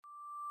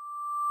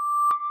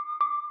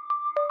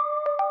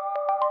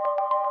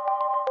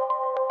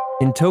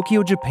In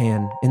Tokyo,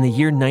 Japan, in the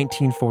year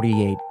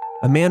 1948,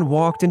 a man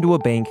walked into a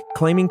bank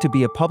claiming to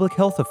be a public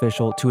health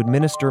official to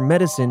administer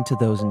medicine to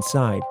those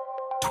inside.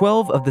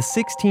 12 of the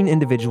 16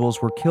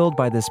 individuals were killed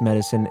by this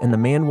medicine, and the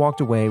man walked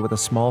away with a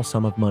small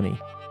sum of money.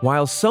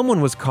 While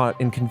someone was caught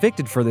and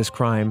convicted for this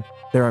crime,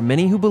 there are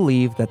many who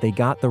believe that they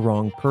got the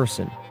wrong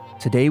person.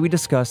 Today we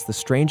discuss the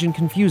strange and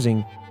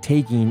confusing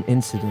Teigin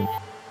incident.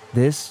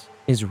 This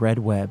is Red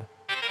Web.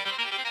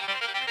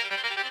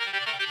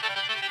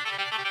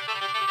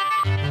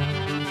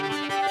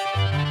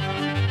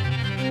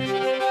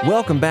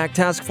 Welcome back,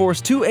 Task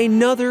Force, to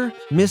another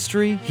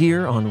mystery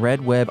here on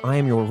Red Web. I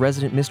am your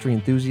resident mystery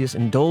enthusiast,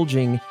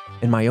 indulging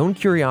in my own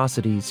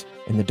curiosities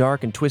in the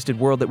dark and twisted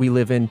world that we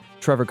live in,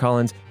 Trevor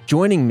Collins.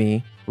 Joining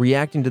me,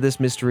 reacting to this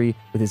mystery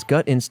with his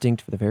gut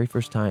instinct for the very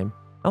first time,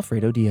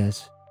 Alfredo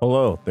Diaz.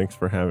 Hello, thanks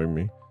for having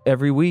me.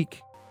 Every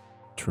week.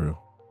 True.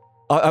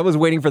 I was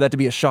waiting for that to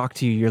be a shock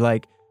to you. You're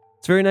like,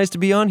 it's very nice to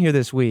be on here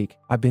this week.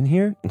 I've been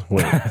here?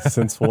 Wait,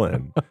 since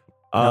when?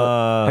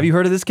 Have you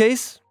heard of this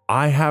case?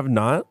 I have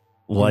not.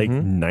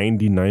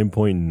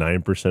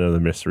 99.9% of the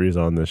mysteries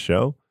on this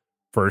show.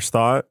 First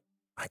thought,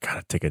 I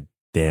gotta take a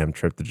damn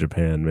trip to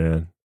Japan,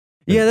 man.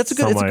 Yeah, it's a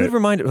good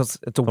reminder. It's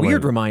a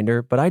weird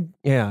reminder, but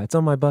it's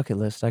on my bucket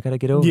list. I gotta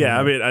get over it. Yeah,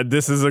 I mean,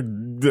 this is a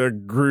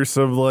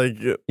gruesome,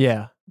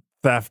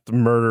 theft,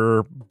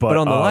 murder, but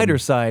on the lighter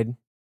side,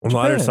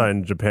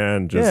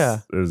 Japan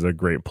is a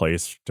great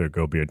place to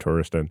go be a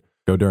tourist in.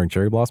 Go during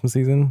cherry blossom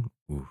season.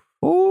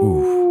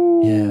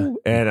 Ooh. Yeah.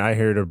 And I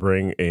hear to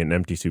bring an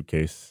empty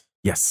suitcase.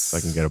 Yes. So I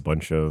can get a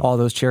bunch of... all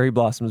those cherry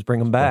blossoms, bring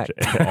them back.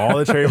 All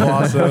the cherry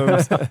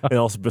blossoms. And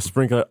also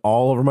sprinkle it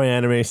all over my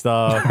anime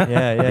stuff.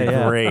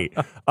 Yeah. Great.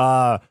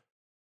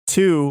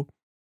 Two,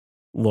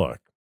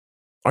 look,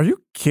 are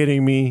you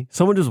kidding me?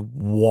 Someone just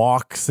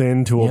walks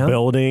into a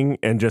building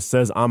and just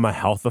says, I'm a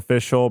health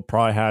official,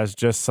 probably has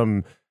just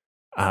some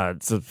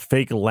it's a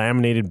fake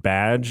laminated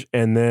badge,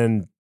 and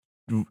then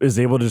is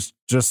able to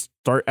just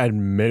start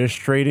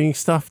administrating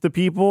stuff to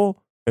people.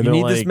 And you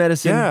need this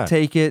medicine,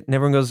 take it, and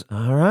everyone goes,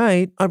 all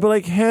right. I'd be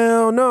like,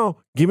 hell no.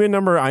 Give me a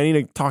number. I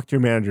need to talk to your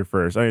manager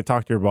first. I need to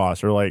talk to your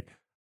boss. Or like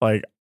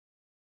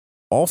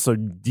also,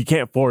 you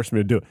can't force me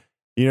to do it.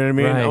 You know what I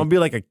mean? Right. I'm gonna be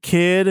like a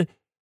kid.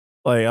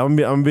 Like I'm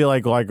gonna be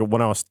like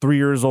when I was 3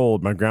 years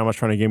old, my grandma's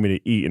trying to get me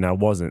to eat and I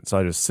wasn't. So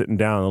I just sitting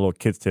down at a little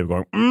kid's table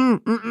going,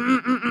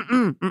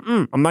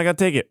 I'm not gonna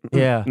take it.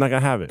 Yeah. I'm not gonna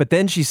have it. But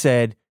then she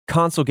said,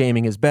 console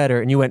gaming is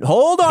better, and you went,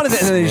 hold on a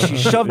second, and then she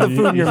shoved the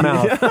food in your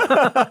mouth.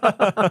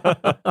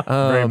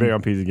 Very big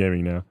on PC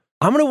gaming now.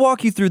 I'm going to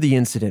walk you through the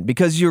incident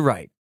because you're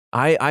right.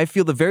 I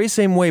feel the very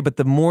same way, but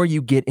the more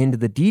you get into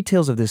the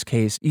details of this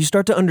case, you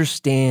start to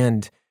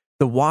understand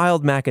the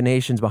wild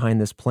machinations behind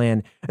this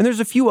plan. And there's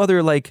a few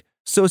other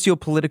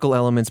socio-political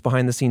elements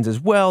behind the scenes as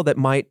well that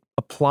might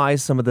apply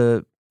some of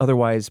the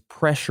otherwise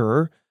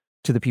pressure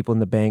to the people in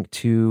the bank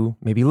to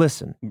maybe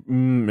listen.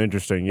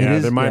 Interesting. Yeah,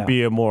 there might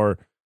be a more...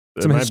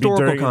 some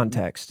historical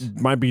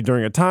context. Might be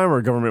during a time where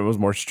government was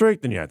more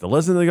strict and you had to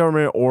listen to the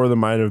government, or there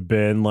might have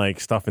been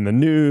stuff in the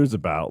news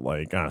about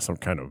some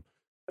kind of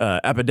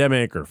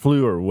epidemic or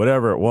flu or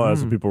whatever it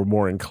was that people were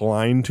more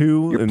inclined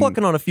to. You're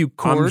plucking on a few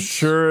chords. I'm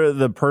sure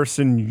the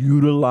person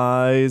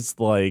utilized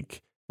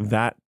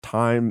that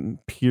time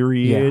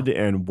period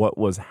and what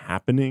was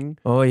happening.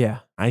 Oh, yeah.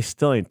 I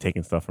still ain't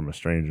taking stuff from a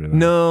stranger, though.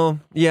 No.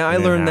 Yeah, I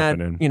learned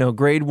that,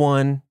 grade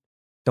 1,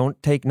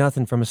 don't take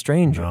nothing from a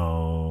stranger.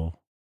 No.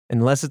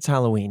 Unless it's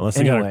Halloween. Unless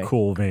they got a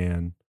cool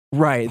van.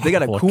 Right. They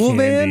got a cool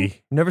van?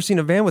 Never seen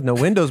a van with no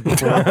windows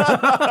before.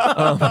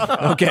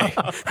 Okay.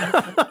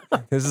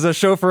 This is a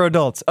show for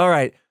adults. All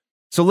right.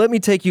 So let me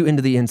take you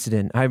into the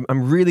incident. I'm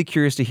really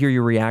curious to hear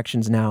your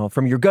reactions now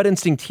from your gut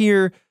instinct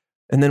here,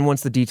 and then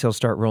once the details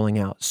start rolling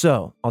out.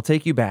 So I'll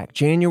take you back.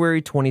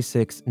 January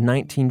 26,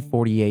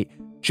 1948,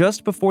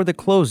 just before the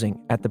closing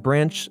at the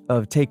branch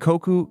of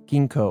Teikoku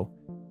Ginko,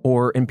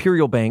 or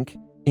Imperial Bank,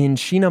 in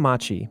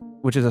Shinamachi,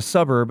 which is a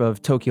suburb of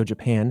Tokyo,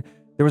 Japan,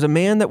 there was a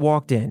man that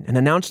walked in and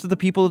announced to the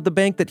people of the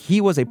bank that he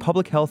was a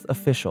public health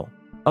official.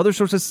 Other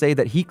sources say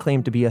that he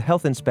claimed to be a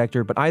health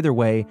inspector, but either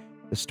way,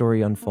 the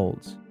story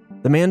unfolds.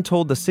 The man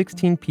told the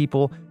 16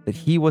 people that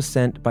he was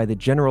sent by the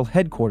General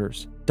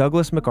Headquarters,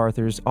 Douglas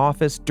MacArthur's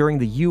office, during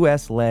the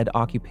U.S.-led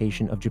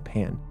occupation of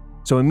Japan.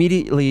 So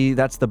immediately,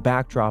 that's the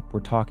backdrop we're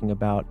talking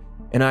about.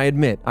 And I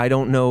admit, I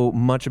don't know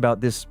much about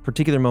this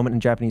particular moment in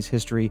Japanese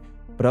history,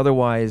 but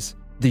otherwise,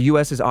 the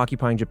U.S. is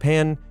occupying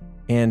Japan.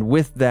 And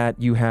with that,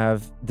 you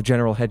have the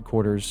General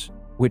Headquarters,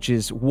 which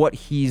is what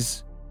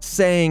he's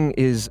saying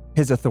is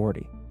his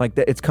authority.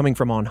 It's coming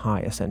from on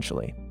high,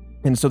 essentially.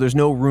 And so there's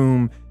no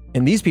room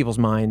in these people's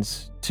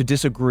minds to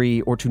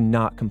disagree or to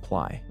not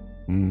comply.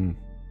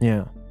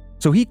 Yeah.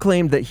 So he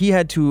claimed that he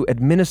had to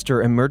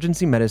administer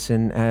emergency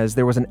medicine as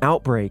there was an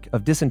outbreak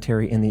of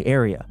dysentery in the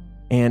area.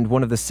 And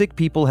one of the sick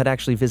people had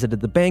actually visited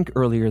the bank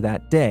earlier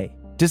that day.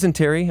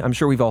 Dysentery, I'm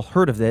sure we've all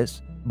heard of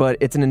this, but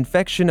it's an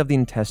infection of the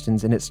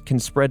intestines and it can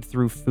spread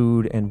through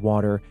food and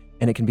water,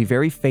 and it can be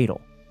very fatal.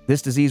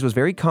 This disease was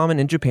very common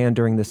in Japan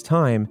during this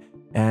time,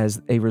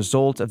 as a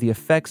result of the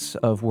effects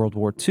of World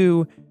War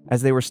II,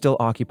 as they were still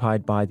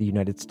occupied by the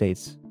United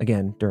States,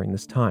 again, during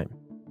this time.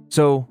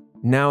 So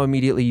now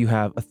immediately you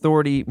have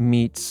authority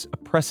meets a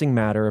pressing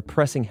matter, a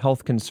pressing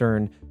health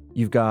concern.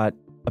 You've got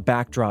a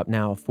backdrop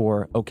now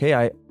for, okay,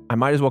 I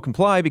might as well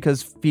comply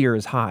because fear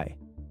is high.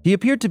 He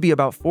appeared to be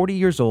about 40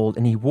 years old,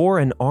 and he wore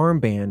an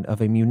armband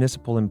of a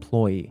municipal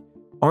employee.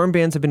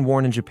 Armbands have been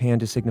worn in Japan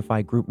to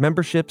signify group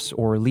memberships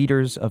or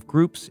leaders of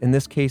groups. In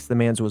this case, the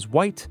man's was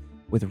white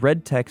with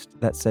red text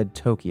that said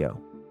Tokyo.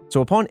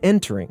 So upon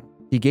entering,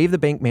 he gave the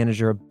bank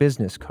manager a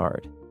business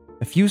card.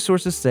 A few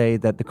sources say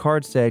that the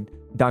card said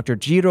Dr.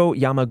 Jiro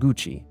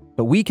Yamaguchi,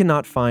 but we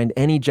cannot find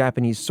any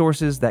Japanese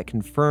sources that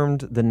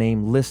confirmed the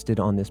name listed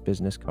on this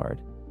business card.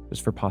 It was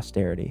for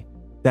posterity.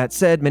 That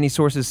said, many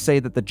sources say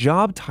that the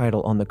job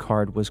title on the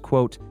card was,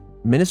 quote,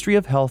 Ministry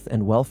of Health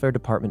and Welfare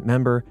Department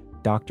member,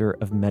 Doctor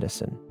of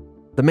Medicine.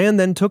 The man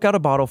then took out a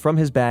bottle from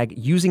his bag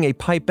using a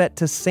pipette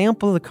to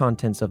sample the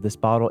contents of this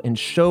bottle and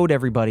showed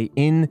everybody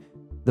in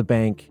the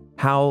bank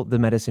how the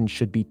medicine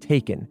should be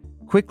taken,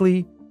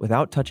 quickly,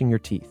 without touching your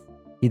teeth.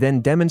 He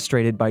then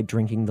demonstrated by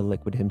drinking the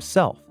liquid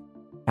himself,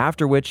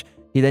 after which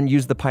he then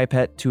used the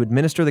pipette to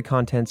administer the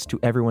contents to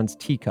everyone's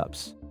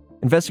teacups.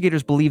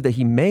 Investigators believe that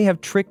he may have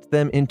tricked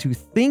them into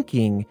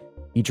thinking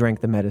he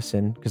drank the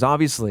medicine, because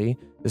obviously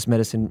this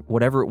medicine,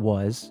 whatever it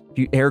was, if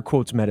you air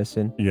quotes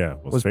medicine,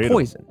 was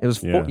poison. It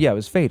was it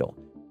was fatal.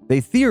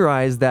 They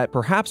theorized that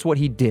perhaps what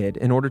he did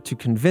in order to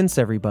convince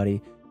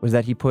everybody was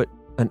that he put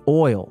an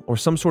oil or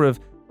some sort of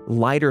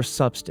lighter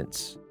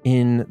substance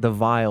in the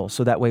vial,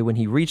 so that way when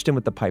he reached in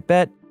with the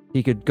pipette,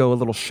 he could go a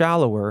little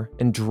shallower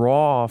and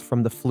draw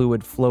from the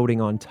fluid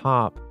floating on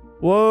top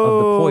of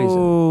the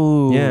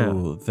poison.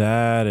 Yeah.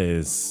 That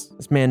is...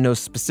 This man knows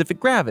specific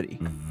gravity.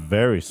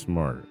 Very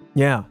smart.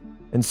 Yeah.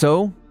 And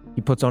so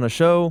he puts on a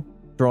show,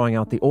 drawing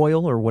out the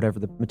oil or whatever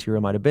the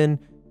material might have been,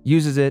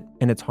 uses it,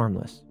 and it's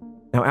harmless.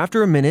 Now,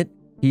 after a minute,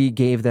 he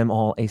gave them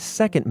all a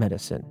second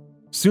medicine.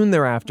 Soon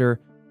thereafter,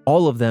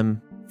 all of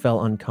them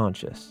fell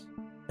unconscious.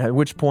 At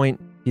which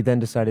point, he then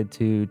decided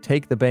to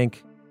take the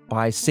bank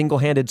by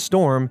single-handed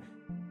storm,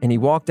 and he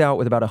walked out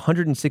with about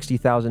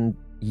 160,000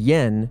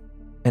 yen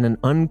and an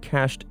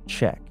uncashed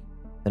check.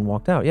 Then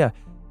walked out. Yeah.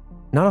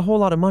 Not a whole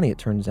lot of money, it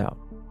turns out.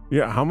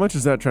 Yeah, how much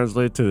does that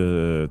translate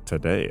to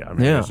today? I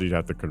mean, I guess you'd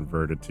have to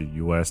convert it to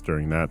US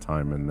during that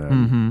time and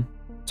then...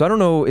 So I don't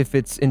know if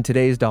it's in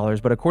today's dollars,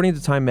 but according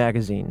to Time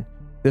magazine,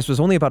 this was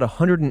only about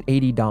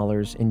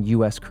 $180 in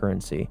US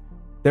currency.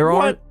 There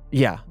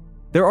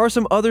are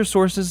some other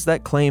sources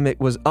that claim it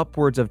was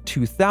upwards of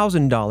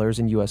 $2,000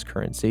 in US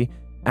currency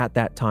at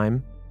that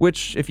time,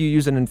 which if you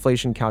use an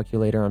inflation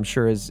calculator, I'm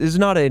sure is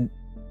not a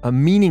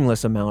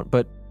meaningless amount,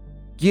 but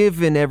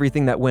given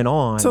everything that went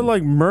on... So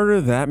like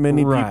murder that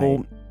many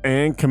people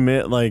and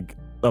commit like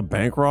a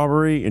bank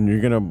robbery, and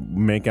you're gonna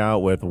make out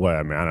with what?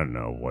 I mean, I don't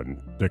know what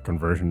the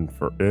conversion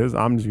for is.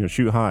 I'm just gonna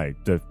shoot high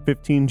to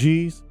 15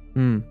 G's.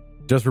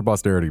 Just for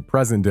posterity,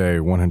 present day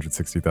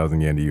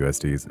 160,000 yen to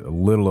USD is a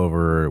little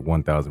over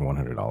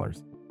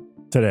 $1,100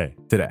 today.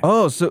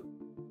 Oh, so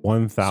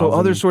 1,000. So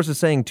other sources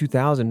saying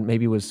 2,000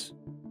 maybe was...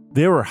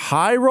 They were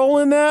high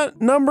rolling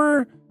that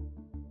number.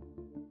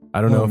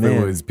 I don't know if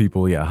it was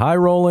people, high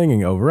rolling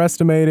and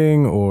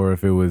overestimating, or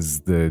if it was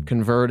the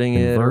conversion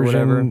it or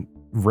whatever.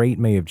 Rate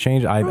may have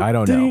changed. I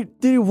don't know.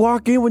 Did he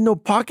walk in with no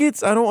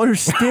pockets? I don't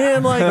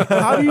understand. Like,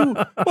 how do you?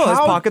 Well, his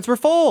pockets were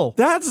full.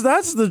 That's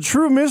the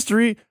true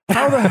mystery.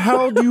 How the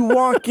hell do you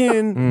walk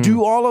in,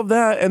 do all of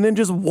that, and then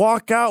just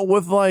walk out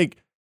with like,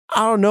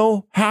 I don't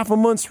know, half a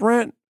month's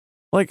rent?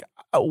 Like,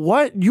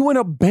 what? You in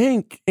a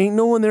bank? Ain't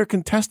no one there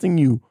contesting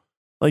you.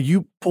 Like,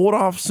 you pulled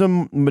off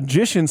some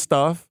magician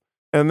stuff,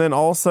 and then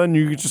all of a sudden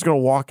you're just gonna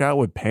walk out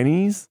with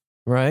pennies,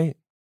 right?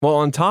 Well,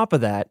 on top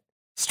of that,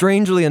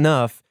 strangely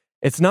enough,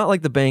 it's not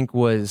like the bank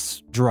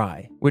was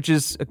dry, which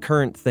is a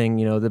current thing.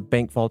 You know, the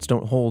bank vaults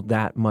don't hold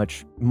that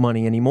much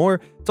money anymore.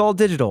 It's all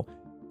digital.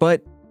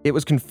 But it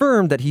was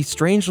confirmed that he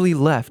strangely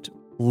left,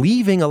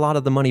 leaving a lot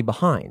of the money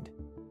behind.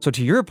 So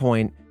to your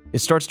point, it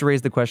starts to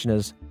raise the question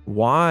as,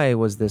 why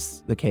was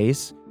this the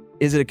case?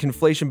 Is it a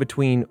conflation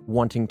between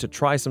wanting to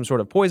try some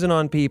sort of poison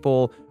on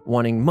people,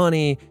 wanting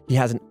money? He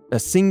has a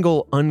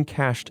single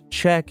uncashed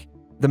check.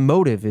 The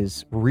motive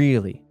is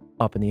really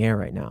up in the air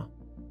right now.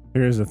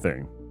 Here's the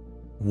thing.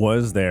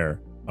 Was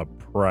there a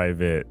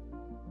private,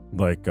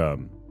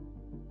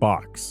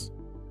 box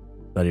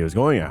that he was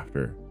going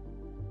after?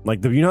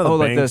 Like, the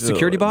like the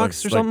security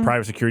box or something? Like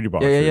private security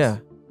boxes. Yeah.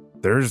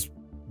 There's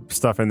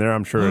stuff in there.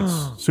 I'm sure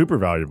it's super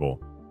valuable.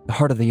 The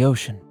heart of the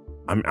ocean.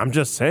 I'm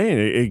just saying,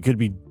 it could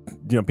be,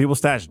 people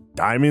stash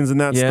diamonds in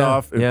that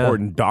stuff,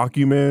 important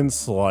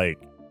documents,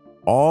 like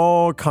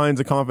all kinds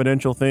of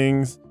confidential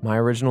things. My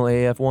original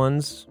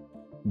AF-1s.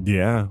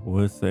 Yeah,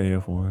 what's the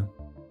AF-1?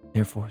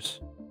 Air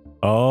Force.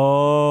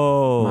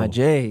 Oh. My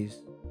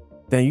J's.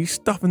 Dang, you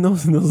stuffing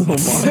those in those little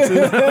boxes.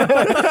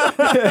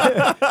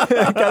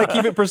 Gotta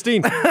keep it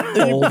pristine.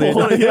 You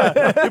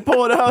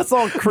pull it out, it's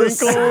all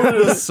crinkled.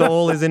 The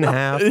sole is in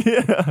half.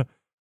 Yeah.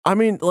 I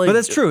mean, like, but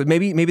that's true.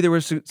 Maybe there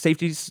was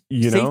safety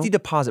know?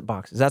 deposit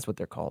boxes. That's what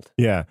they're called.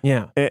 Yeah.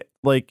 Yeah.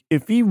 Like,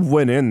 if he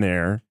went in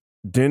there,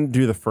 didn't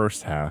do the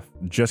first half,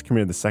 just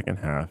committed the second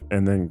half,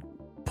 and then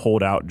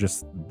pulled out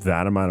just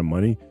that amount of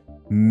money,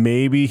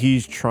 maybe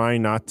he's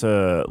trying not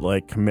to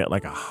like commit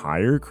like a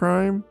higher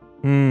crime.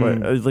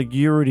 But like,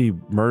 you already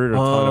murdered a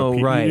ton of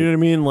people. Right. You know what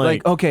I mean?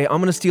 Like, okay, I'm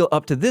going to steal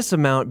up to this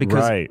amount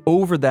because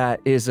over that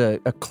is a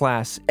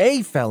class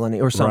A felony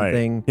or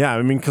something. Right. Yeah,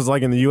 I mean, because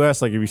like in the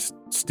U.S., like if you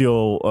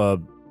steal a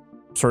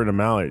certain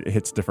amount, it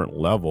hits different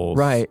levels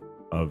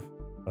of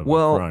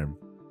crime.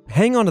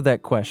 Hang on to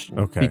that question.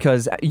 Okay.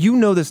 Because you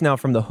know this now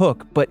from the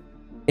hook, but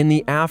in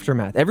the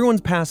aftermath,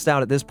 everyone's passed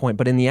out at this point,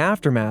 but in the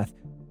aftermath,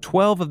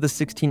 12 of the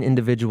 16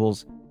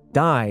 individuals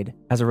died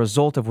as a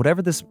result of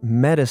whatever this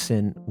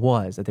medicine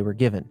was that they were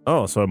given.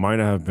 Oh, so it might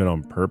not have been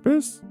on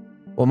purpose?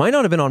 Well, it might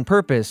not have been on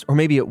purpose, or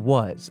maybe it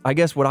was. I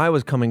guess what I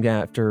was coming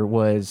after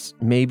was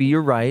maybe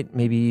you're right.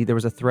 Maybe there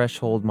was a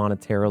threshold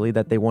monetarily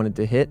that they wanted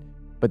to hit.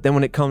 But then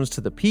when it comes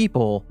to the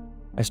people,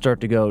 I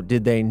start to go,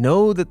 did they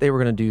know that they were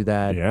going to do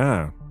that?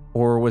 Yeah.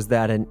 Or was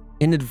that an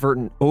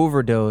inadvertent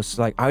overdose?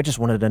 Like, I just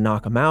wanted to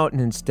knock them out, and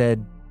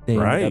instead they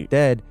ended up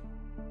dead.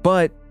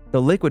 But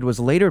the liquid was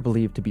later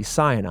believed to be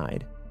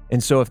cyanide.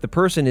 And so if the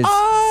person is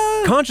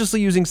consciously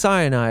using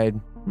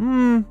cyanide,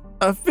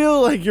 I feel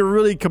like you're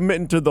really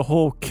committing to the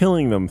whole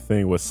killing them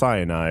thing with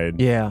cyanide.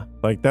 Yeah.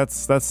 Like,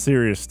 that's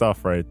serious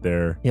stuff right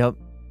there. Yep.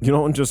 You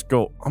don't just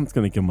go, I'm just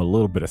going to give them a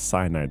little bit of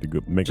cyanide to go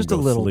make just them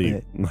go a little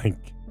sleep. bit.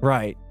 Like,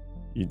 right.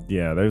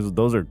 Yeah,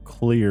 those are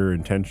clear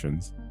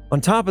intentions.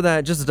 On top of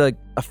that, just a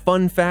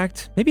fun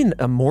fact, maybe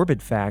a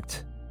morbid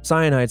fact,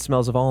 cyanide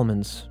smells of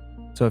almonds.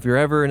 So if you're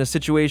ever in a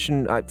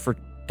situation, for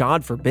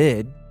God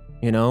forbid,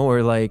 you know,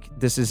 or like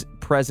this is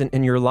present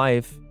in your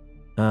life,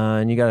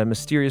 and you got a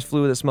mysterious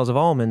fluid that smells of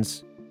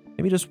almonds,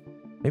 maybe just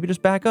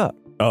back up.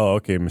 Oh,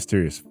 okay,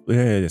 mysterious.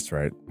 Yeah, that's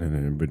right. And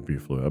then it would be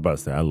fluid. I'm about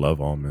to say, I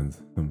love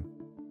almonds.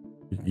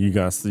 You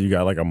got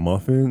like a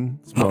muffin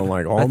smelling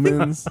like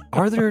almonds.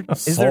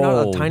 Is there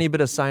not a tiny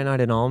bit of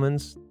cyanide in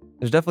almonds?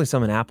 There's definitely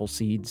some in apple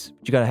seeds,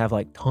 but you got to have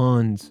like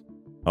tons.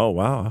 Oh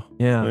wow!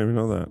 Yeah, I didn't even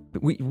know that.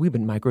 We've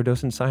been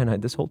microdosing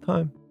cyanide this whole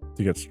time.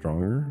 To get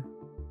stronger?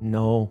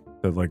 No.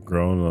 To like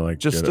grow and like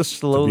just to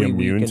slowly to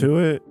be immune to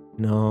it?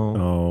 No.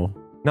 Oh.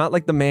 Not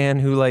like the man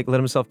who like let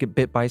himself get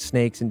bit by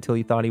snakes until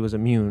he thought he was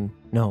immune.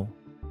 No.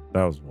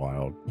 That was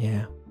wild.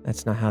 Yeah,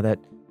 that's not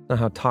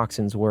how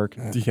toxins work.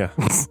 Yeah.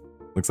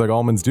 Looks like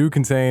almonds do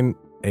contain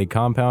a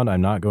compound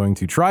I'm not going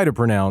to try to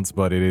pronounce,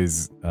 but it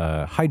is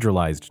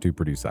hydrolyzed to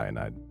produce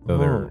cyanide. So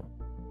they're,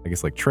 I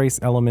guess, like trace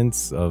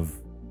elements of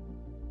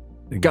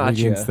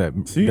ingredients that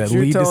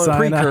lead to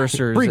cyanide.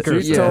 Precursors. So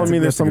you're telling me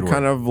there's some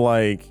kind of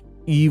like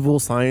evil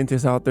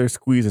scientist out there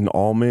squeezing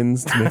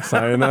almonds to make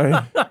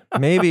cyanide?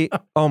 Maybe.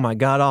 Oh my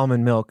God,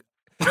 almond milk.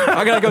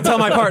 I gotta go tell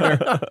my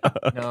partner.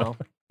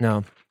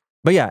 No.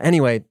 But yeah,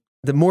 anyway,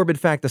 the morbid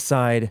fact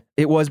aside,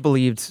 it was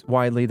believed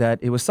widely that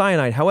it was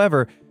cyanide.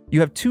 However, you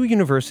have two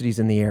universities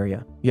in the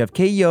area. You have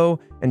Keio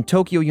and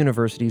Tokyo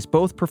universities,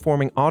 both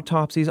performing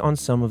autopsies on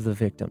some of the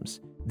victims.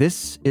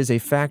 This is a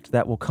fact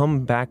that will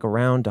come back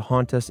around to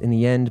haunt us in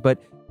the end, but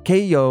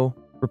Keio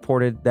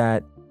reported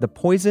that the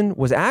poison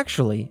was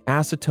actually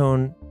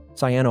acetone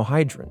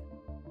cyanohydrin,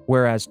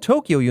 whereas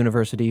Tokyo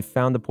University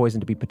found the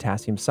poison to be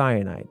potassium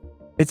cyanide.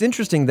 It's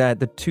interesting that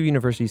the two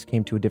universities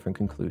came to a different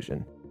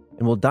conclusion,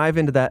 and we'll dive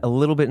into that a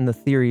little bit in the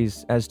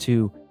theories as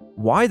to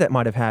why that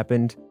might have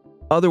happened.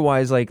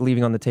 Otherwise, like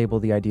leaving on the table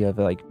the idea of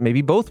like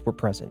maybe both were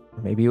present,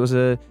 or maybe it was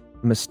a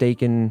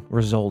mistaken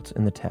result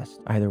in the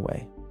test. Either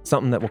way,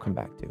 something that we'll come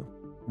back to.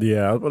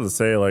 Yeah, I was about to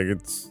say, like,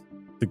 it's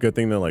a good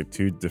thing that like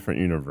two different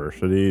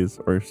universities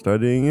are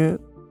studying it.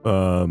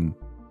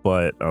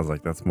 But I was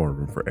like, that's more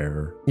room for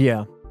error.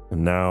 Yeah.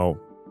 And now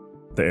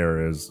the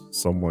error is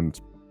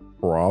someone's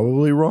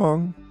probably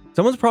wrong.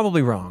 Someone's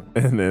probably wrong.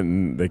 And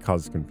then they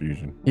cause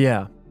confusion.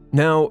 Yeah.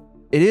 Now,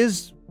 it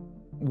is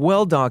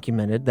well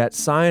documented that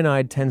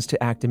cyanide tends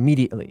to act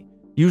immediately,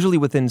 usually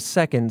within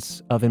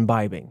seconds of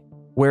imbibing,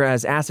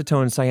 whereas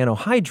acetone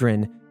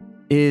cyanohydrin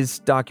is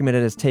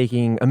documented as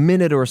taking a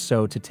minute or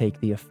so to take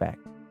the effect.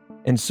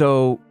 And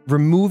so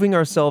removing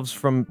ourselves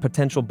from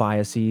potential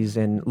biases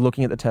and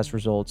looking at the test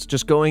results,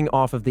 just going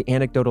off of the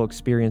anecdotal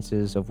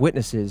experiences of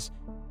witnesses,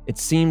 it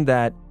seemed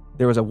that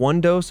there was a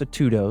 1 dose, a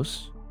 2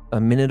 dose,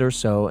 a minute or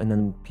so, and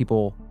then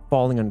people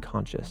falling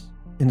unconscious.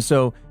 And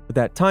so with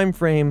that time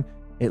frame,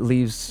 it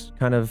leaves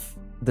kind of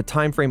the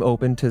time frame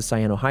open to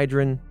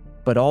cyanohydrin,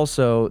 but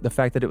also the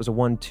fact that it was a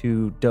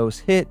 1-2 dose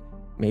hit,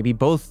 maybe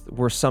both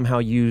were somehow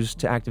used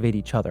to activate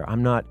each other.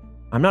 I'm not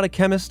a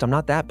chemist, I'm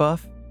not that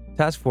buff.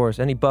 Task Force,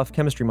 any buff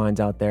chemistry minds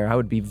out there, I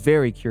would be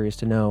very curious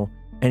to know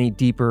any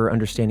deeper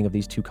understanding of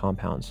these two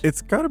compounds.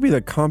 It's got to be the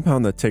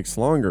compound that takes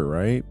longer,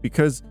 right?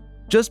 Because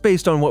just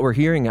based on what we're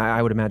hearing,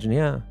 I would imagine,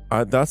 yeah.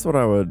 That's what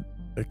I would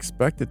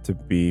expect it to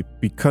be,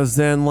 because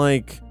then,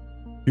 like,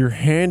 you're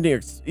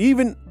handing,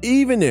 even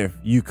if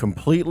you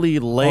completely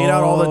laid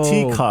out all the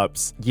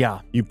teacups,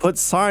 you put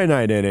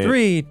cyanide in it.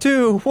 3,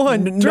 2,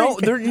 1. No,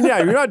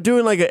 you're not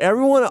doing like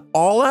everyone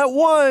all at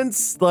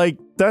once. Like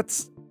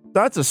that's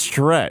a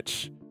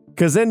stretch.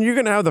 Because then you're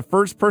going to have the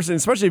first person,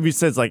 especially if you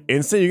said it's like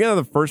instant, you're going to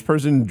have the first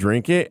person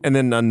drink it and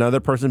then another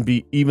person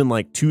be even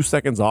like 2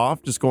 seconds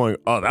off, just going,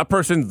 oh, that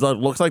person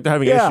looks like they're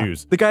having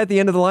issues. The guy at the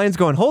end of the line's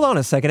going, hold on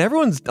a second.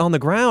 Everyone's on the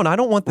ground. I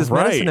don't want this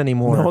medicine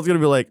anymore. No one's going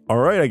to be like, all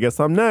right, I guess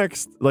I'm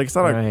next. Like, it's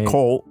not a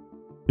cult.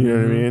 You know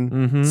what I mean?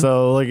 Mm-hmm.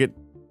 So, like,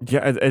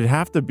 it'd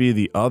have to be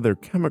the other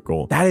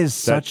chemical. That is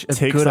such a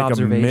good observation. Takes like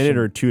a minute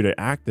or two to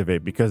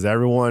activate because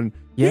everyone...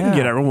 You can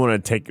get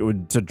everyone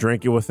to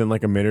drink it within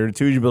like a minute or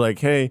two. You'd be like,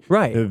 hey,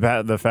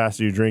 the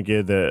faster you drink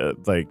it, I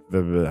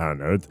don't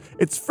know,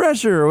 it's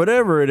fresher or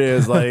whatever it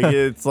is. Like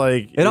it's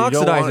like it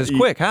oxidizes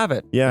quick. Have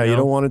it. Yeah, you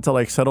don't want it to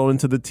like settle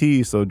into the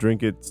tea, so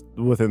drink it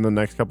within the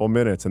next couple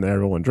minutes, and then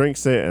everyone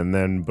drinks it, and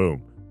then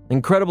boom.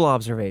 Incredible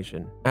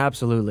observation.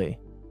 Absolutely.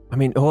 I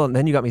mean,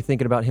 then you got me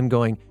thinking about him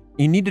going,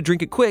 you need to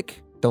drink it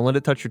quick. Don't let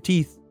it touch your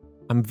teeth.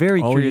 I'm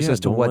very curious as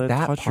to what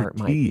that part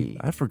might be.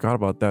 I forgot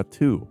about that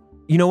too.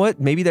 You know what?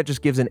 Maybe that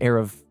just gives an air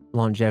of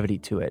longevity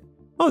to it.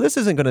 Oh, this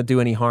isn't going to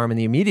do any harm in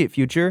the immediate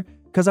future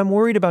because I'm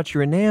worried about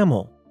your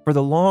enamel for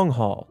the long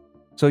haul.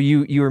 So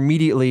you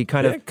immediately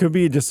kind of it could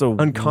be just a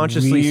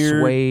unconsciously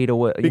swayed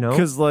away,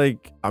 because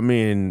like, I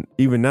mean,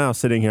 even now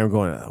sitting here, I'm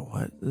going,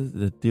 what is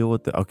the deal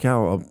with the, okay,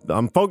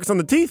 I'm focused on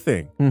the teeth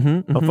thing.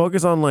 I'm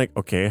focused on like,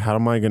 okay, how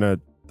am I going to,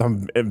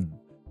 I'm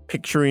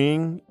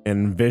picturing,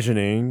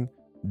 envisioning,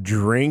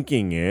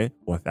 drinking it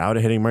without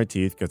it hitting my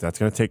teeth because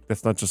that's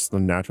not just the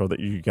natural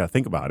that you got to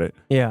think about it.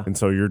 Yeah. And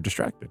so you're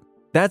distracted.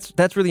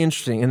 That's really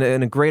interesting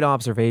and a great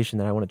observation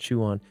that I want to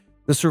chew on.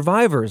 The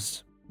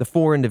survivors, the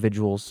 4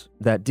 individuals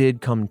that did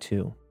come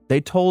to,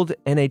 they told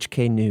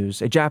NHK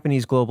News, a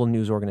Japanese global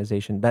news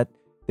organization, that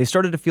they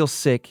started to feel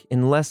sick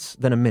in less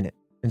than a minute.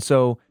 And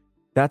so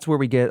that's where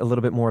we get a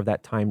little bit more of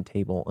that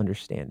timetable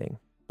understanding.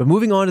 But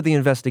moving on to the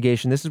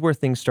investigation, this is where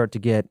things start to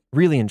get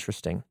really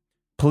interesting.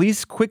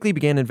 Police quickly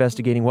began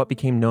investigating what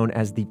became known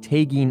as the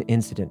Teigin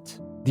incident.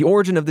 The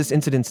origin of this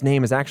incident's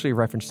name is actually a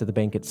reference to the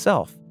bank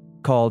itself,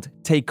 called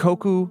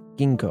Teikoku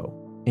Ginko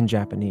in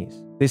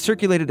Japanese. They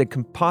circulated a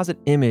composite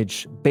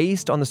image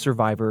based on the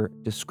survivor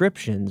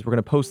descriptions. We're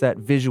going to post that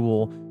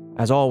visual,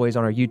 as always,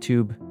 on our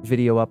YouTube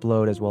video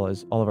upload, as well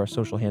as all of our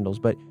social handles.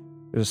 But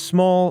there's a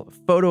small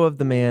photo of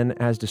the man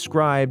as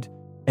described.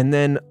 And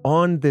then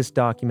on this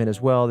document as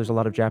well, there's a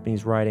lot of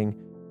Japanese writing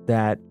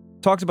that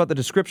talks about the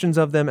descriptions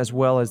of them as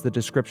well as the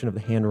description of the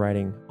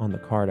handwriting on the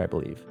card, I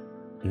believe.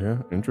 Yeah,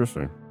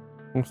 interesting.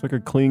 Looks like a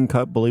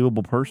clean-cut,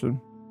 believable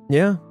person.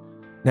 Yeah.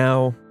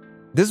 Now,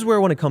 this is where I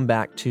want to come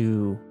back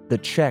to the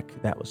check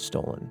that was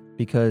stolen,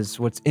 because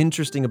what's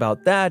interesting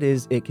about that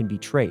is it can be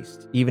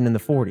traced, even in the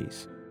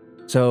 40s.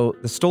 So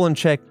the stolen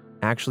check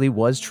actually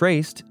was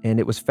traced, and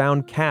it was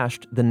found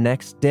cashed the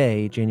next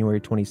day,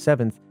 January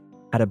 27th,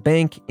 at a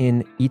bank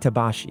in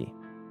Itabashi.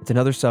 It's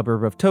another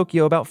suburb of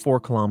Tokyo, about 4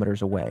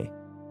 kilometers away.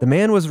 The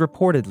man was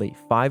reportedly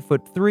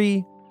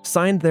 5'3",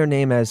 signed their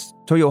name as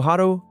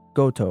Toyoharu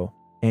Goto,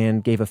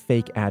 and gave a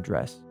fake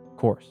address, of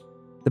course.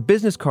 The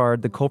business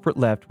card the culprit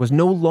left was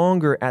no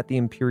longer at the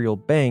Imperial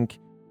Bank,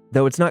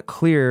 though it's not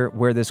clear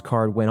where this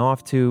card went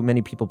off to.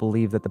 Many people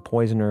believe that the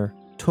poisoner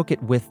took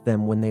it with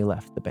them when they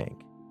left the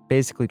bank,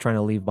 basically trying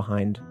to leave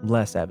behind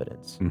less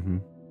evidence.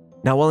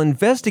 Now, while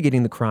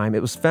investigating the crime,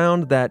 it was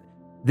found that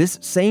this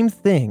same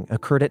thing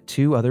occurred at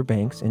 2 other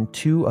banks in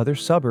 2 other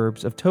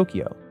suburbs of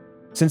Tokyo.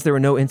 Since there were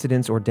no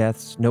incidents or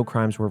deaths, no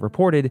crimes were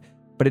reported,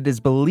 but it is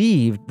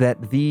believed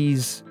that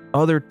these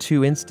other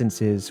 2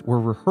 instances were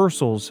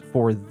rehearsals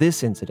for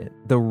this incident,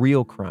 the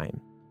real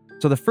crime.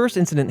 So the first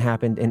incident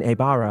happened in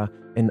Ebara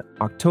in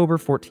October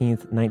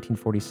 14th,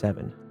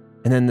 1947.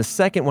 And then the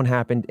second one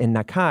happened in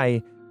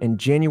Nakai in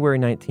January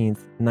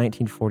 19th,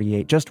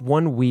 1948, just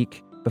 1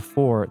 week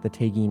before the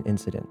Teigin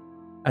incident.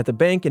 At the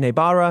bank in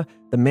Ebara,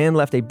 the man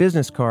left a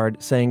business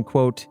card saying,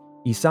 quote,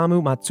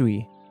 Isamu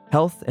Matsui,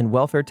 Health and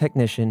Welfare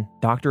Technician,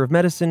 Doctor of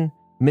Medicine,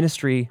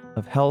 Ministry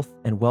of Health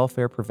and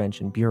Welfare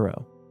Prevention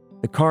Bureau.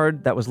 The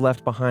card that was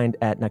left behind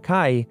at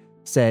Nakai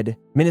said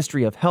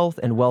Ministry of Health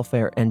and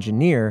Welfare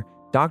Engineer,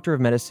 Doctor of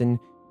Medicine,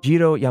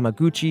 Jiro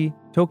Yamaguchi,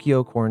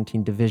 Tokyo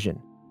Quarantine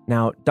Division.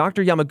 Now,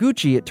 Dr.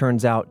 Yamaguchi, it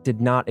turns out, did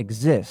not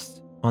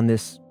exist on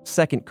this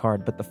second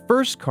card, but the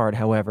first card,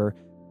 however,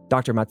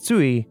 Dr.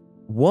 Matsui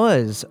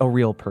was a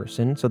real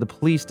person, so the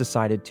police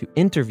decided to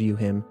interview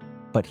him,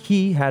 but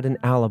he had an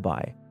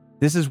alibi.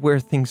 This is where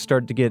things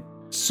started to get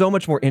so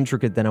much more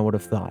intricate than I would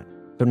have thought.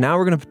 So now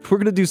we're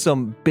gonna do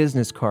some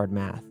business card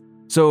math.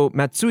 So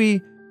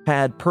Matsui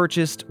had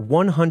purchased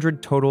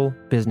 100 total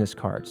business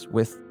cards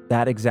with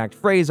that exact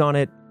phrase on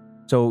it.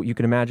 So you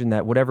can imagine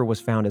that whatever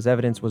was found as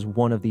evidence was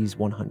one of these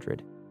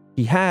 100.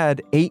 He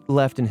had 8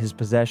 left in his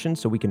possession,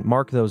 so we can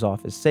mark those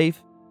off as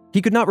safe.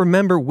 He could not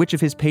remember which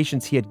of his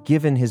patients he had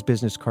given his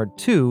business card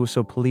to,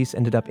 so police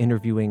ended up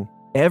interviewing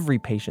every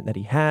patient that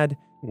he had.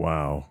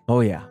 Wow.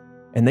 Oh yeah.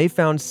 And they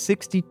found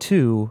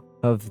 62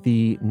 of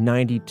the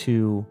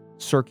 92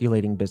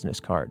 circulating business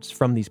cards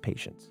from these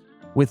patients.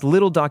 With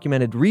little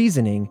documented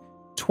reasoning,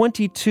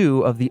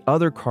 22 of the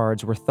other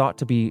cards were thought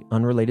to be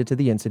unrelated to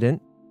the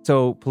incident.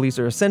 So police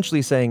are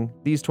essentially saying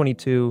these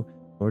 22,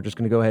 we're just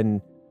going to go ahead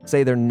and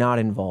say they're not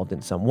involved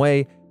in some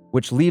way,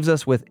 which leaves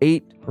us with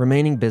 8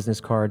 remaining business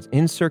cards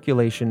in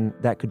circulation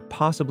that could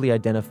possibly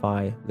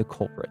identify the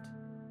culprit.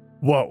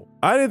 Whoa.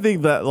 I didn't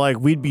think that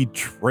we'd be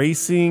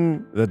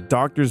tracing the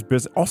doctor's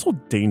business. Also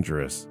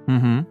dangerous.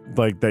 Mm-hmm.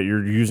 That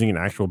you're using an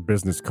actual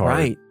business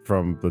card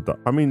from the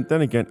I mean,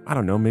 then again, I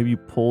don't know. Maybe you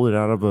pulled it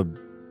out of a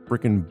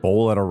freaking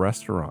bowl at a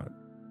restaurant.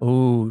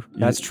 Oh,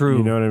 that's true.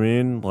 You know what I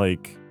mean?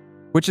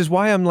 Which is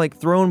why I'm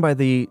thrown by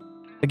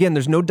again,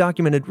 there's no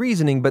documented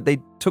reasoning, but they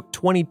took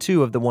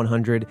 22 of the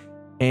 100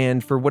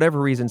 and for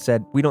whatever reason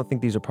said, we don't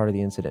think these are part of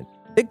the incident.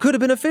 It could have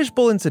been a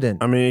fishbowl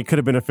incident. I mean, it could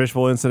have been a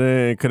fishbowl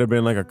incident. It could have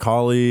been a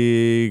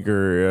colleague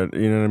or,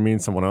 you know what I mean?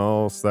 Someone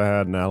else that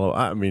had an aloe.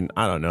 I mean,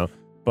 I don't know.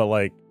 But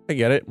I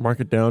get it. Mark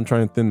it down, try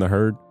and thin the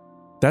herd.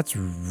 That's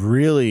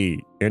really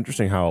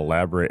interesting how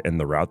elaborate and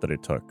the route that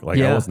it took.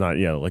 I was not,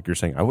 like you're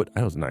saying, I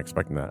was not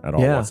expecting that at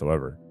all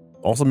whatsoever.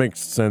 Also makes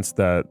sense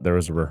that there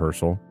was a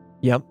rehearsal.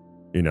 Yep.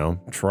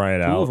 Try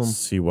it out,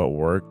 see what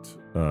worked.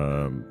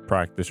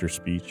 Practice your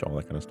speech, all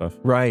that kind of stuff.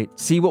 Right.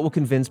 See what will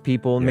convince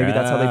people. Maybe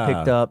that's how they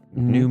picked up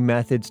new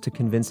methods to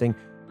convincing.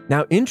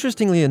 Now,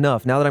 interestingly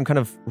enough, now that I'm kind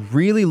of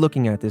really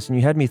looking at this, and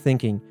you had me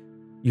thinking,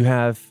 you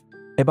have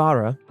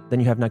Ibarra,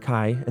 then you have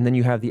Nakai, and then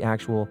you have the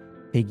actual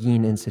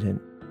Teigin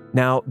incident.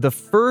 Now, the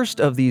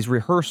first of these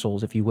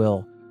rehearsals, if you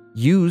will,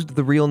 used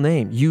the real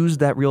name, used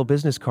that real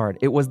business card.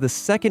 It was the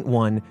second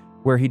one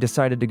where he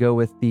decided to go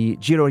with the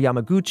Jiro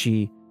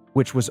Yamaguchi,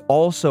 which was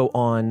also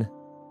on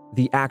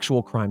the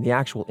actual crime, the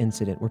actual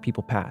incident where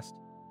people passed.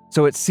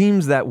 So it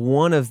seems that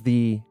one of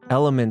the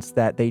elements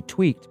that they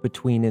tweaked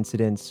between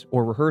incidents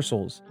or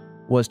rehearsals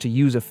was to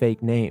use a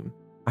fake name.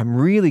 I'm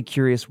really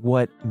curious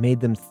what made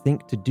them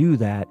think to do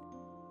that,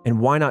 and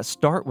why not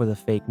start with a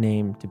fake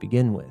name to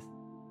begin with?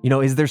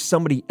 Is there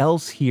somebody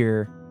else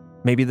here,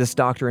 maybe this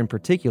doctor in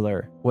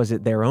particular? Was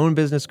it their own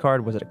business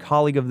card? Was it a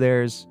colleague of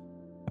theirs?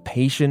 A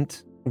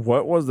patient?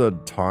 What was the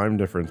time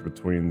difference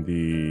between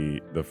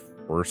the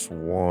first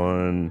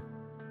one,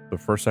 the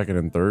first, second,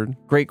 and third?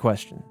 Great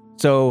question.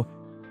 So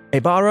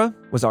Ibarra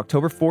was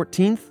October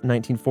 14th,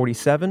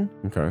 1947.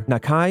 Okay.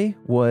 Nakai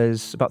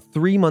was about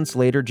 3 months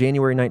later,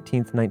 January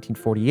 19th,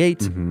 1948.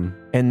 Mm-hmm.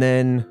 And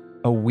then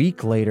a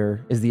week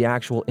later is the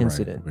actual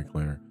incident. Right, a week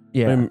later.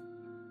 Yeah.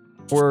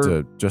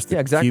 Just to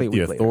exactly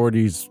keep the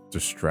authorities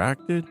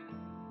distracted?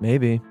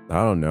 Maybe.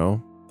 I don't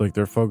know.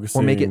 They're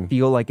focusing... Or make it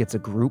feel like it's a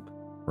group.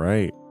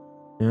 Right.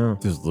 Yeah.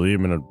 Just lead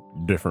them in a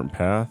different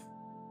path.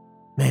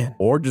 Man.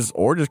 Or just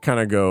kind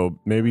of go,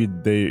 maybe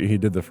he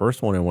did the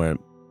first one and went,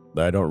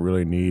 I don't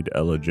really need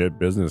a legit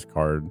business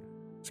card.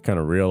 Just kind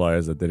of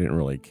realized that they didn't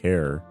really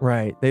care.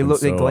 Right. They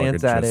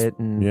glance at it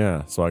and...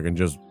 Yeah, so I can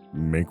just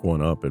make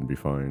one up and be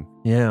fine.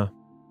 Yeah.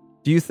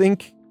 Do you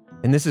think,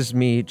 and this is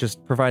me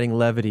just providing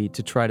levity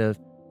to try to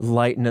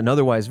lighten an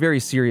otherwise very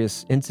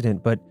serious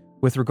incident, but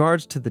with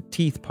regards to the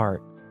teeth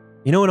part,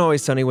 in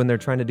Always Sunny when they're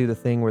trying to do the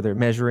thing where they're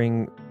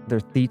measuring their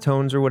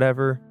thetones or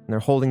whatever, and they're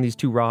holding these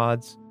 2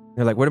 rods, and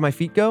they're like, where do my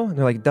feet go? And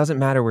they're like, it doesn't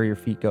matter where your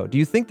feet go. Do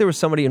you think there was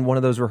somebody in one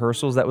of those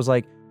rehearsals that was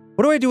like,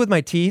 what do I do with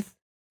my teeth?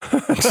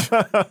 How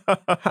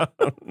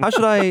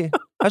should I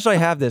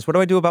have this? What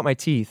do I do about my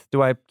teeth?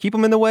 Do I keep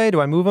them in the way?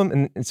 Do I move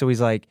them? And so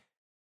he's like,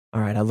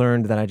 all right, I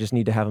learned that I just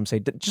need to have him say,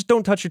 just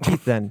don't touch your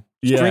teeth then.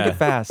 Just drink it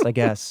fast, I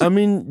guess. I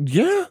mean,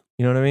 yeah.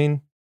 You know what I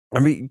mean? I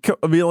mean,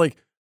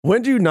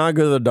 when do you not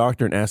go to the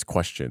doctor and ask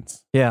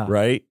questions? Yeah.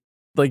 Right?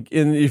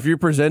 If you're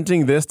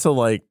presenting this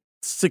to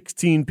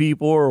 16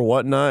 people or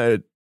whatnot,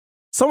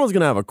 someone's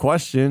going to have a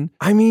question.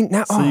 I mean,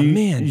 now,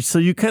 man. So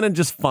you kind of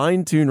just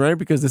fine tune, right?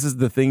 Because this is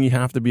the thing you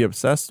have to be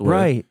obsessed with.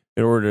 Right.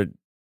 In order to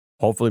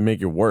hopefully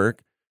make it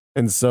work.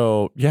 And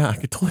so, yeah, I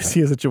could totally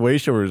see a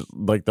situation where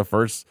the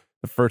first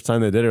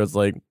time they did it, it was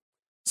like,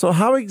 so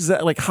how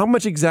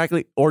much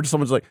exactly, or just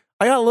someone's like,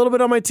 I got a little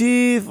bit on my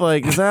teeth.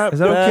 Is that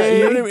okay?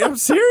 You know what I mean? I'm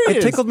serious.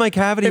 It tickled my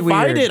cavity if weird.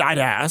 I did, I'd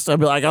ask. I'd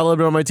be like, I got a little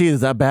bit on my teeth.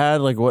 Is that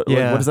bad? What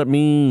does that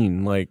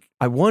mean?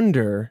 I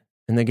wonder,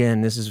 and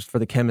again, this is for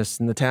the chemists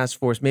and the task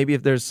force, maybe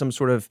if there's some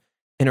sort of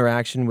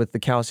interaction with the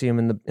calcium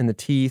in the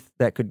teeth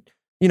that could,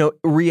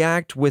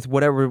 react with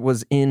whatever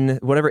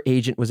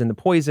agent was in the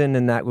poison,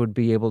 and that would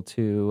be able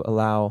to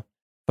allow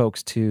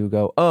folks to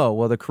go, oh,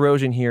 well, the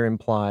corrosion here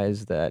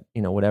implies that,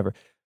 whatever.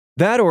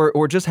 That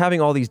or just having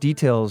all these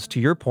details,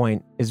 to your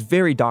point, is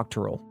very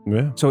doctoral.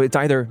 Yeah. So it's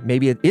either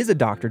maybe it is a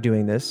doctor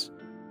doing this,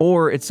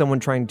 or it's someone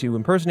trying to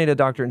impersonate a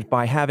doctor, and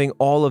by having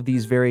all of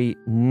these very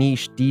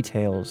niche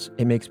details,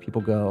 it makes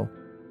people go,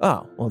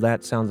 oh, well,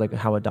 that sounds like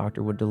how a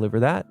doctor would deliver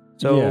that.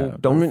 So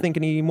don't think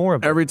any more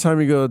of it. Every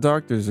time you go to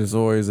doctors, there's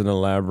always an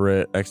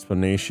elaborate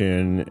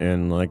explanation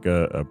and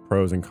a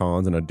pros and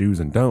cons and a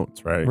do's and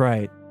don'ts, right?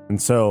 Right. And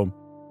so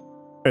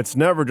it's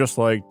never just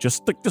just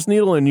stick this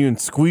needle in you and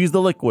squeeze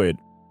the liquid.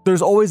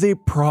 There's always a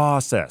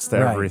process to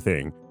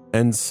everything.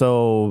 And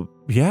so,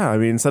 yeah, I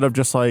mean, instead of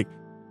just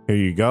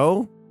here you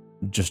go.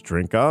 Just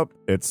drink up.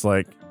 It's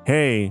like,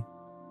 hey,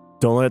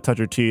 don't let it touch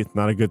your teeth.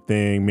 Not a good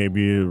thing.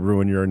 Maybe you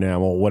ruin your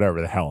enamel,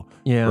 whatever the hell.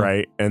 Yeah.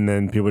 Right. And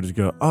then people just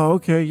go, oh,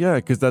 okay. Yeah.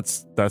 Because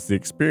that's the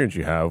experience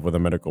you have with a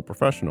medical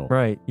professional.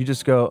 Right. You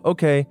just go,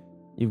 okay,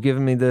 you've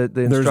given me the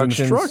instructions. There's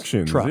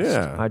instructions. Trust.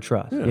 Yeah. I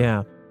trust. Yeah.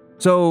 Yeah.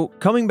 So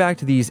coming back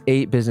to these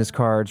 8 business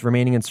cards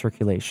remaining in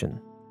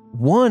circulation,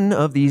 one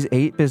of these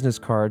 8 business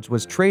cards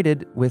was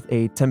traded with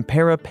a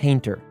tempera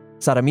painter,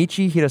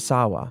 Sadamichi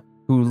Hirasawa,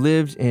 who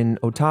lived in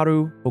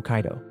Otaru,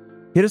 Hokkaido.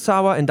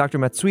 Hirasawa and Dr.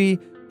 Matsui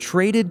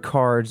traded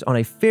cards on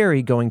a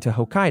ferry going to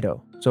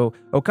Hokkaido. So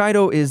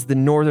Hokkaido is the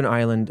northern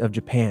island of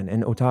Japan,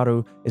 and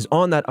Otaru is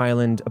on that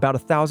island about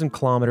 1,000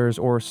 kilometers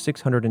or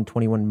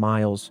 621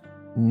 miles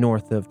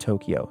north of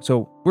Tokyo.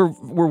 So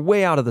we're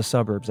way out of the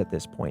suburbs at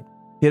this point.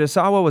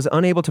 Hirasawa was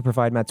unable to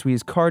provide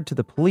Matsui's card to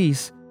the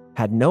police,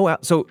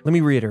 so let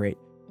me reiterate.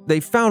 They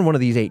found one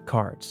of these 8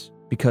 cards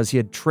because he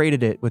had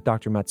traded it with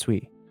Dr.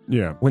 Matsui.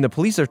 Yeah. When the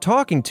police are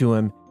talking to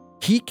him,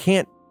 he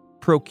can't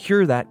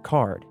procure that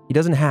card. He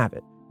doesn't have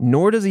it,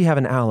 nor does he have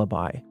an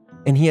alibi.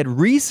 And he had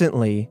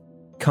recently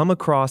come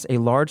across a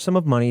large sum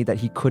of money that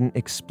he couldn't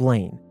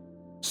explain.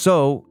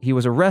 So he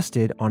was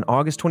arrested on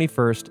August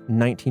 21st,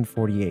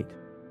 1948.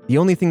 The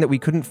only thing that we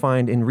couldn't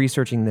find in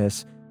researching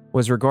this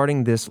was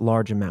regarding this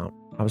large amount.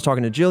 I was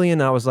talking to Jillian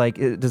and I was like,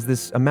 does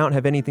this amount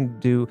have anything to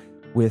do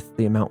with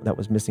the amount that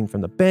was missing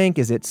from the bank?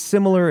 Is it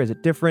similar? Is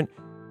it different?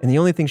 And the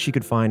only thing she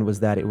could find was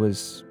that it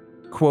was,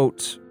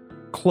 quote,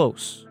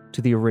 close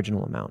to the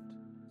original amount.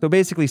 So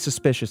basically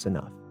suspicious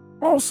enough.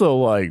 Also,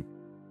 like,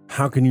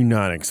 how can you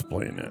not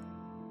explain it?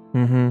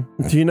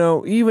 Mm-hmm. You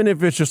know, even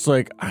if it's just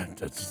like, I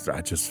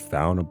just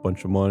found a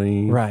bunch of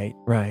money. Right.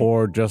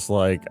 Or just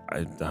like,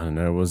 I don't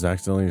know, it was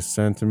accidentally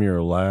sent to me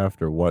or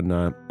left or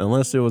whatnot.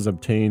 Unless it was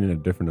obtained in a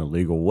different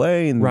illegal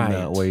way. And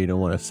that way you don't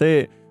want to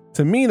say it.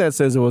 To me, that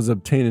says it was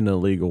obtained in a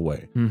legal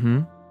way.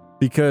 Mm-hmm.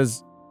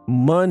 Because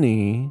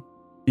money,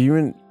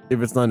 even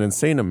if it's not an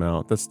insane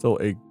amount, that's still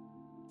a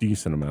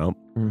decent amount.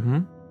 Mm-hmm.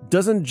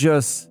 Doesn't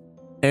just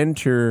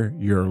enter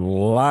your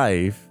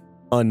life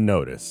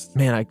unnoticed.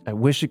 Man, I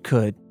wish it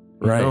could.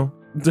 Right. Know?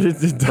 But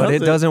it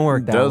doesn't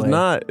work that way. It does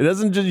not. It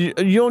doesn't just,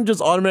 you don't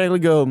just automatically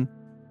go,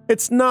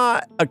 it's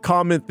not a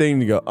common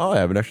thing to go, oh, I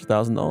have an extra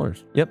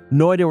 $1,000. Yep.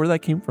 No idea where that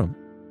came from.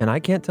 And I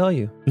can't tell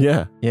you.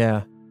 Yeah.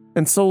 Yeah.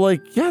 And so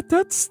like, yeah,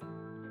 that's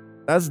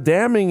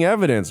damning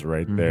evidence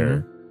right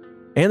there.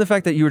 And the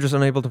fact that you were just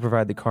unable to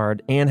provide the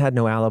card and had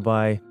no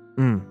alibi.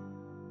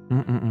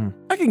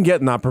 I can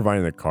get not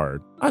providing the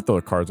card. I throw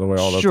the cards away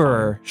all the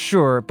time.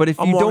 Sure. But if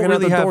I'm you don't walking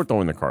really out the have, door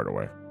throwing the card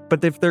away.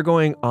 But if they're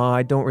going,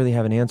 I don't really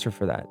have an answer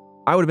for that,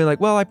 I would have been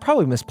like, well, I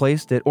probably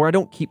misplaced it, or I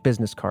don't keep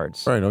business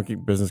cards. Right, don't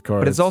keep business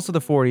cards. But it's also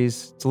the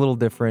 40s. It's a little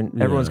different.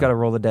 Yeah. Everyone's got to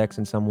roll the decks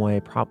in some way,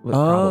 probably.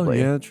 Oh,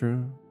 yeah,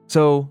 true.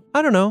 So,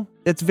 I don't know.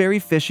 It's very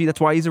fishy. That's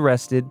why he's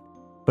arrested.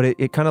 But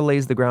it kind of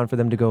lays the ground for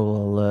them to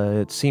go, well,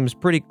 it seems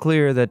pretty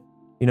clear that,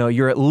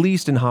 you're at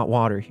least in hot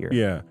water here.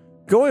 Yeah.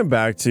 Going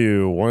back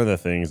to one of the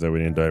things that we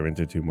didn't dive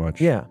into too much.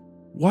 Yeah.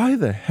 Why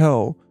the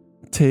hell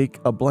take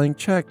a blank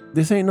check?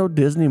 This ain't no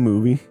Disney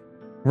movie.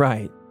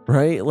 Right.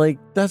 Like,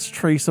 that's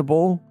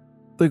traceable.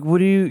 Like, what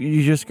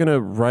you just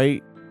gonna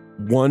write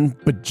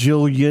 $1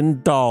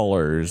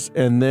 bajillion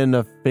and then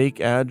a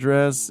fake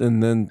address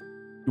and then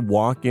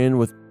walk in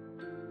with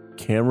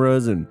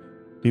cameras and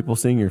people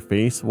seeing your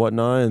face,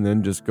 whatnot, and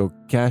then just go,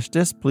 cash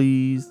this,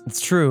 please? It's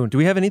true. Do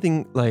we have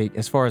anything, like,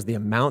 as far as the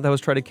amount that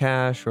was tried to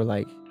cash, or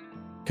like,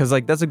 because,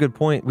 like, that's a good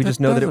point. We just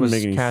know that it was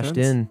cashed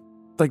in.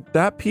 Like,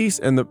 that piece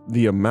and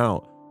the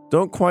amount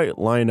don't quite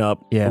line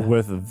up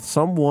with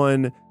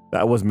someone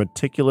that was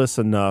meticulous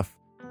enough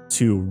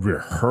to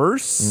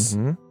rehearse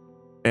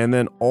and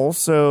then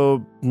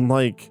also,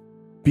 like,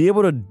 be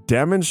able to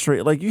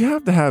demonstrate. Like, you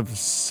have to have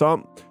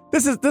some.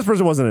 This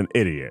person wasn't an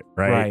idiot,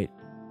 right? Right.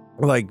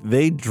 Like,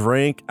 they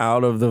drank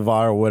out of the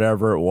vial,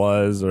 whatever it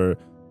was, or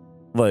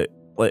like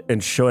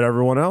and showed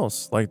everyone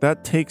else. Like,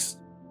 that takes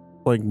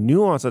like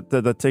nuance.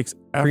 That takes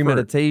effort,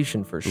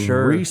 premeditation for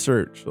sure,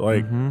 research,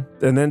 like, and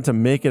then to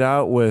make it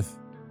out with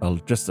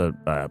just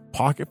a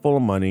pocket full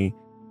of money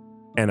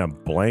and a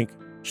blank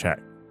check.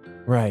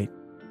 Right.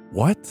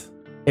 What?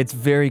 It's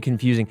very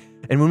confusing.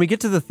 And when we get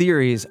to the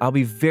theories, I'll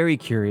be very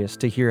curious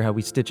to hear how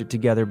we stitch it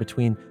together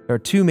there are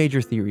 2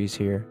 major theories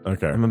here.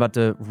 Okay. I'm about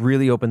to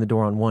really open the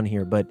door on one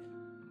here, but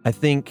I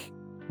think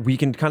we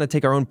can kind of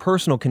take our own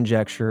personal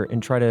conjecture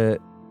and try to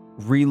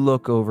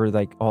relook over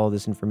like all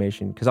this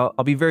information, because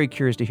I'll be very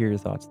curious to hear your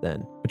thoughts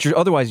then. But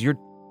otherwise you're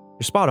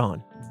spot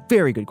on.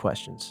 Very good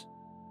questions.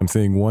 I'm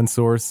seeing one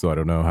source, so I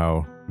don't know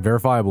how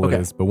verifiable it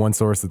is, but one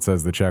source that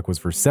says the check was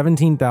for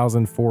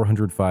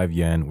 17,405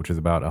 yen, which is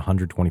about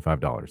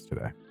 $125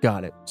 today.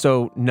 Got it.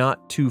 So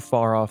not too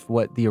far off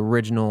what the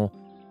original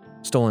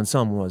stolen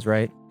sum was,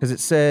 right? Because it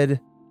said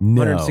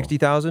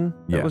 160,000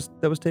 that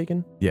was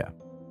taken? Yeah.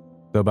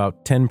 So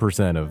about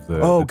 10% of the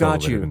got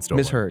that had you. been stolen.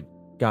 Misheard.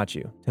 Got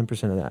you.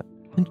 10% of that.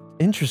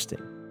 Interesting.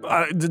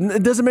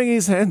 It doesn't make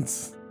any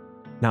sense.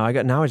 Now I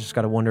just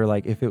got to wonder,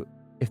 like, if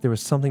there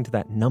was something to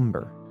that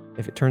number,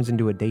 if it turns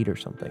into a date or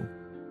something.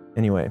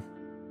 Anyway,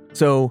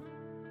 so,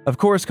 of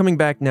course, coming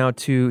back now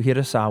to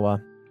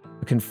Hirasawa,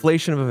 a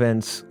conflation of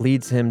events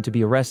leads him to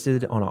be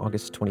arrested on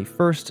August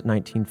 21st,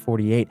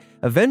 1948.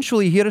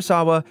 Eventually,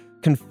 Hirasawa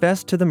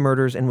confessed to the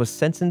murders and was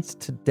sentenced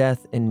to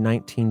death in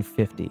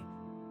 1950.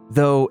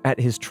 Though at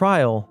his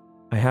trial,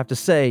 I have to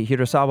say,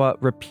 Hirasawa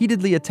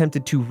repeatedly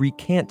attempted to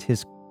recant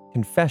his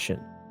confession.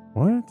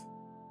 What?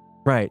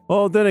 Right.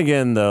 Well, then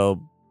again,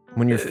 though,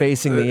 when you're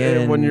facing the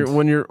end.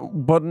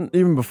 But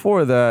even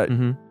before that,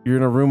 you're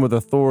in a room with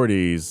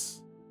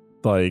authorities.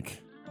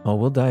 Like, oh,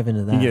 we'll dive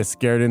into that. You get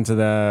scared into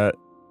that.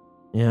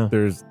 Yeah.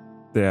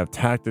 They have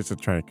tactics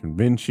of trying to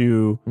convince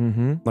you.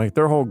 Like,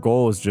 their whole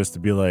goal is just to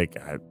be like,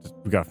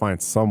 we got to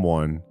find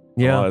someone.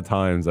 Yeah. A lot of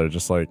times they're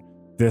just like,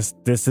 this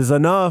is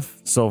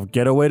enough. So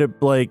get a way to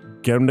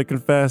get them to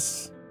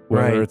confess.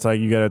 Whether it's like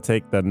you got to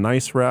take the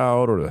nice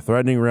route or the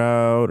threatening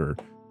route or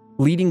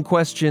leading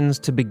questions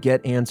to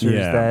beget answers.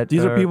 That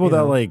these are people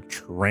that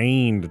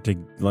trained to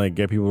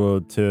get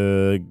people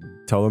to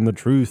tell them the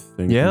truth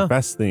and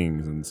confess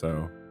things. And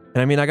so,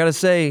 and I mean, I got to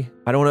say,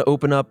 I don't want to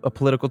open up a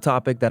political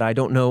topic that I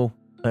don't know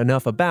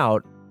enough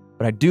about,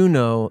 but I do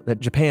know that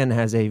Japan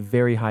has a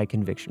very high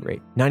conviction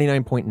rate,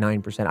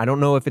 99.9%. I don't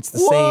know if it's the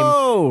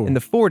same in the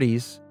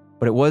 40s,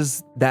 but it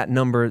was that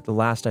number the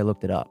last I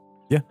looked it up.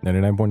 Yeah,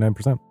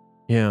 99.9%.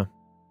 Yeah.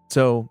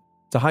 So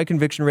it's a high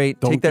conviction rate.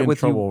 Don't take that get with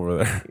in trouble you.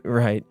 Over there.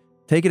 Right.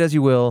 Take it as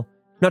you will.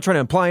 Not trying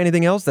to imply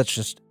anything else. That's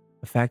just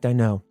a fact I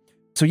know.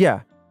 So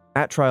yeah,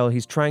 at trial,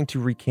 he's trying to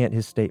recant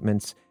his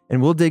statements,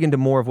 and we'll dig into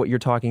more of what you're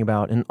talking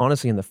about, and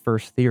honestly in the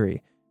first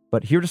theory.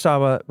 But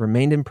Hirasawa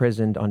remained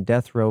imprisoned on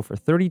death row for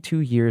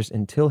 32 years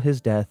until his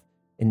death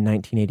in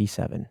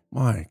 1987.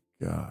 My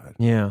God.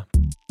 Yeah.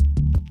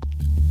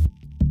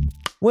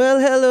 Well,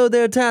 hello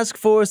there, Task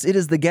Force. It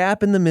is the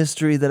gap in the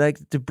mystery that I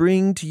get to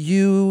bring to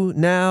you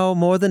now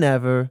more than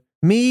ever.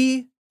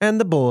 Me and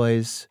the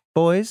boys.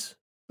 Boys?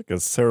 Like a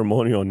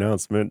ceremonial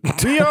announcement.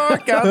 We are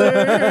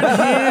gathered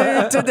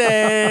here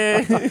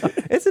today.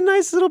 It's a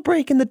nice little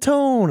break in the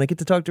tone. I get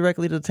to talk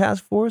directly to the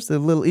task force, the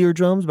little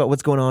eardrums about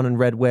what's going on in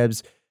Red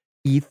Web's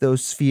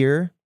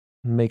ethosphere.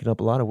 I'm making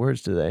up a lot of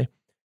words today.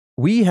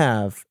 We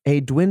have a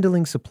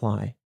dwindling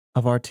supply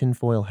of our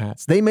tinfoil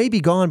hats. They may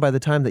be gone by the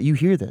time that you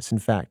hear this. In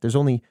fact, there's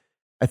only,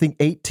 I think,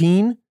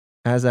 18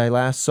 as I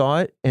last saw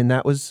it, and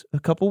that was a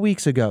couple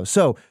weeks ago.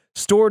 So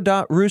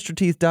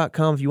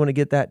store.roosterteeth.com if you want to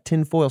get that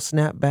tinfoil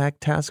snapback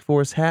task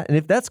force hat. And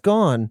if that's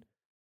gone,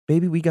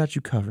 baby, we got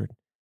you covered.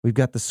 We've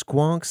got the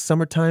Squonk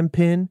summertime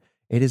pin.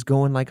 It is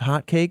going like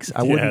hotcakes.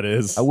 It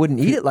is. I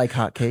wouldn't eat it like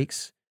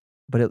hotcakes,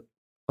 but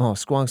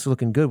Squonk's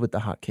looking good with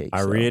the hotcakes.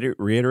 I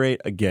reiterate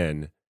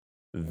again,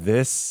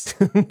 this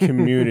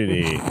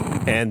community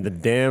and the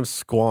damn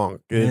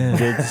Squonk,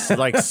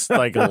 it's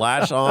like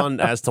latch on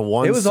as to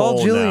one. It was soul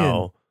all Jillian.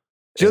 now.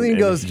 Jillian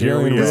goes,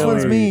 this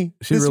one's me.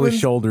 She really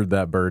shouldered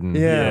that burden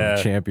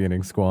of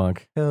championing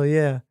Squonk. Hell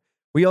yeah.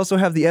 We also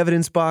have the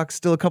evidence box,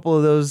 still a couple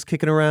of those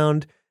kicking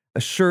around,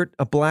 a shirt,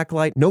 a black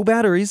light, no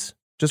batteries,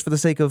 just for the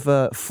sake of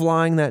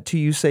flying that to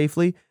you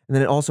safely. And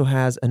then it also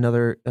has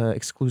another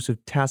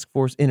exclusive Task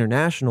Force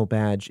International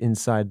badge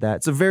inside that.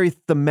 It's a very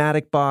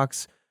thematic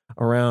box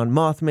around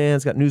Mothman.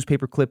 It's got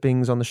newspaper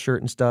clippings on the shirt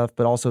and stuff,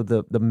 but also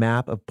the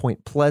map of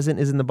Point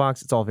Pleasant is in the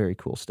box. It's all very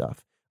cool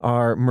stuff.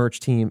 Our merch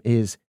team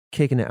is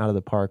kicking it out of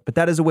the park, but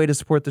that is a way to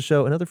support the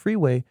show. Another free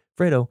way.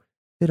 Fredo,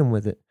 hit them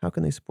with it. How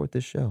can they support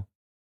this show?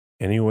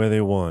 Any way they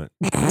want.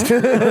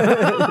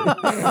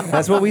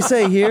 That's what we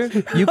say here.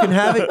 You can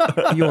have it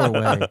your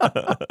way.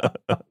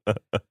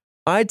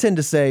 I tend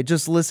to say,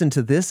 just listen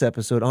to this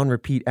episode on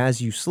repeat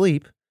as you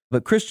sleep,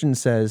 but Christian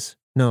says,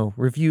 no,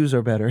 reviews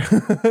are better.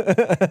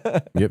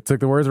 Yep, took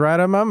the words right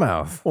out of my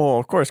mouth. Well,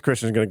 of course,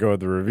 Christian's going to go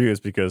with the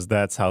reviews because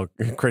that's how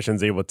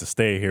Christian's able to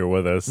stay here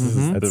with us.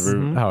 That's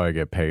how I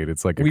get paid.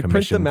 It's like a we print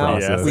commission them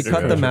out. process. We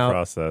cut them out.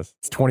 Process.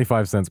 It's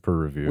 25 cents per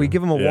review. We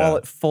give him a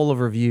wallet full of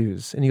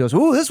reviews, and he goes,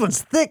 "Ooh, this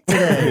one's thick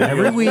today."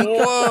 Every week,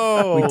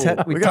 whoa,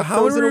 we got tuck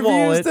those in a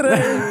wallet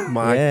today.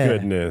 My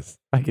goodness,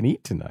 I can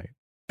eat tonight.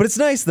 But it's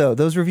nice though;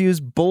 those reviews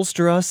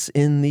bolster us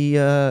in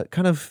the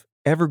kind of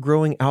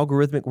ever-growing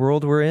algorithmic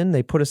world we're in.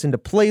 They put us into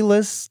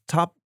playlists,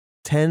 top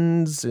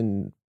 10s,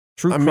 and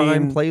true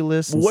crime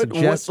playlists, and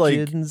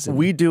suggestions.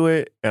 We do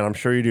it, and I'm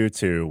sure you do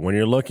too. When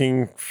you're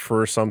looking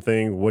for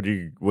something, what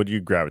do you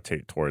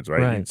gravitate towards,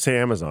 right? You say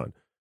Amazon.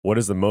 What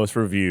is the most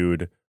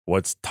reviewed?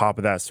 What's top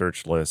of that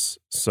search list?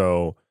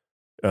 So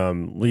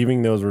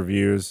leaving those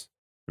reviews,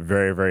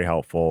 very, very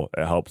helpful.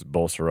 It helps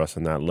bolster us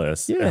in that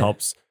list. Yeah. It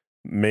helps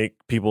make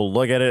people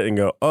look at it and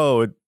go,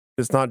 oh,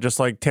 it's not just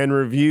like 10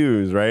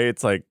 reviews, right?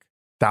 It's like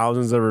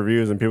thousands of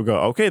reviews, and people go,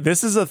 okay,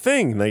 this is a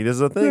thing. Like, this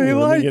is a thing. They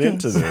Let me get us.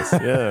 into this.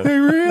 Yeah. They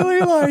really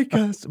like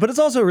us. But it's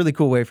also a really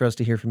cool way for us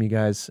to hear from you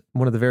guys.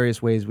 One of the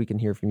various ways we can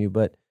hear from you.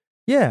 But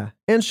yeah,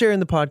 and sharing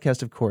the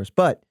podcast, of course.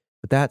 But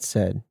with that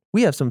said,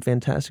 we have some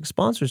fantastic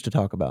sponsors to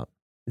talk about.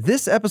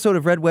 This episode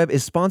of Red Web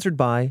is sponsored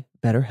by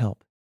BetterHelp.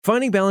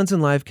 Finding balance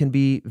in life can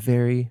be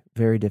very,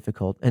 very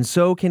difficult. And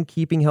so can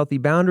keeping healthy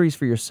boundaries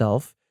for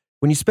yourself.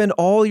 When you spend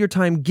all your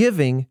time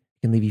giving, it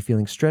It can leave you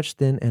feeling stretched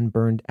thin and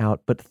burned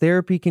out. But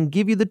therapy can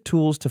give you the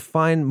tools to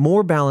find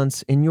more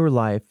balance in your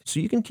life so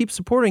you can keep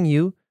supporting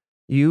you,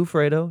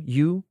 Fredo,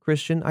 you,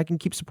 Christian. I can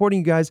keep supporting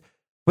you guys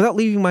without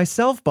leaving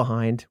myself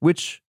behind,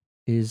 which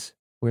is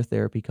where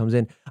therapy comes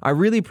in. I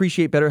really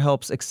appreciate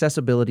BetterHelp's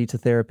accessibility to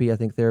therapy. I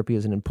think therapy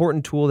is an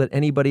important tool that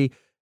anybody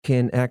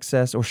can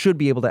access or should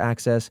be able to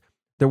access.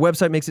 Their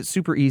website makes it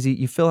super easy.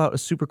 You fill out a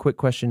super quick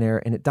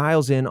questionnaire and it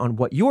dials in on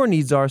what your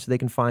needs are so they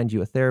can find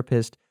you a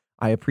therapist.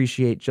 I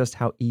appreciate just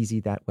how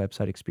easy that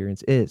website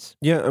experience is.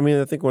 Yeah, I mean,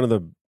 I think one of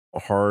the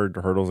hard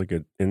hurdles to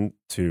get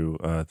into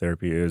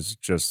therapy is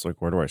just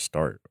like, where do I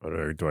start?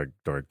 Do I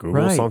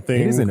Google something?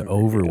 It is an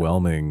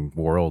overwhelming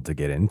world to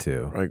get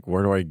into. Like,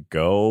 where do I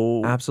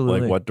go?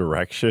 Absolutely. Like, what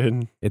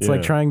direction? It's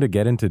like trying to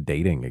get into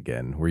dating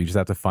again, where you just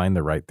have to find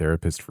the right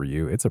therapist for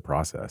you. It's a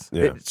process.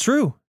 Yeah. It's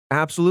true.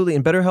 Absolutely.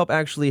 And BetterHelp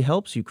actually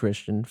helps you,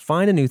 Christian,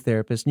 find a new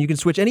therapist. And you can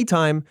switch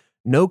anytime,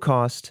 no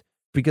cost,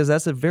 because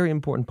that's a very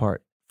important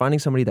part. Finding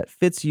somebody that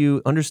fits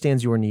you,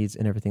 understands your needs,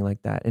 and everything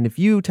like that. And if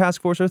you,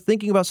 Task Force, are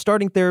thinking about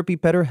starting therapy,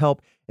 BetterHelp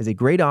is a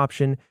great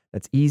option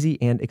that's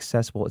easy and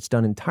accessible. It's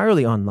done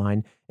entirely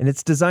online, and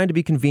it's designed to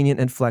be convenient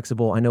and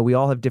flexible. I know we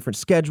all have different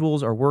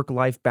schedules. Our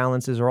work-life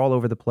balances are all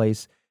over the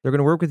place. They're going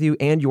to work with you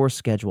and your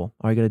schedule.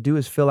 All you got to do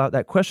is fill out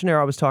that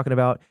questionnaire I was talking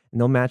about, and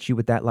they'll match you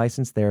with that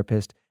licensed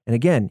therapist. And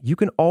again, you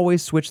can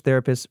always switch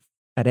therapists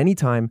at any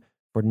time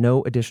for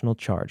no additional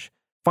charge.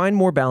 Find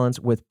more balance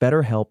with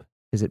BetterHelp.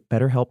 Visit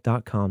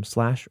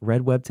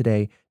BetterHelp.com/RedWeb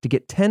today to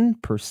get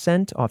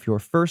 10% off your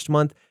first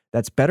month.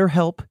 That's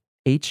BetterHelp,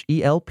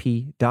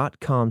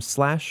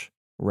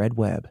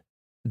 HELP.com/RedWeb.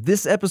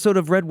 This episode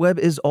of Red Web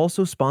is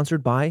also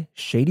sponsored by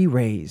Shady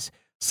Rays.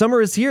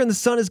 Summer is here and the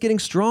sun is getting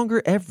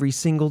stronger every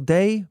single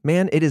day.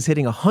 Man, it is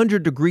hitting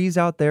 100 degrees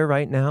out there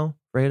right now,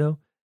 Fredo.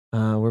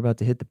 We're about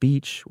to hit the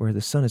beach where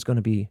the sun is going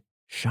to be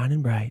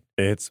shining bright.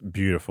 It's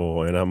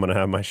beautiful, and I'm going to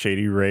have my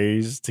Shady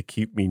Rays to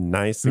keep me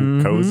nice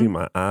and cozy,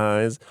 my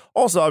eyes.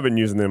 Also, I've been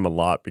using them a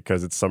lot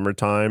because it's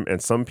summertime,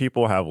 and some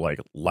people have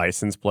like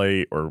license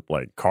plate or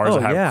like cars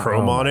that have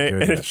chrome on it,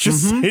 and it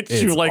just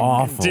hits you like,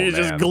 awful,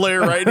 just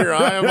glare right in your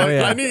eye. I'm like,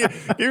 I need,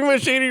 give me my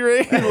Shady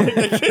Rays. Like,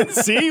 I can't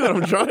see when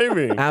I'm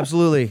driving.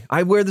 Absolutely.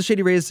 I wear the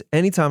Shady Rays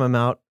anytime I'm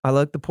out. I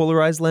like the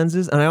polarized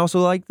lenses, and I also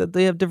like that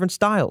they have different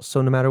styles.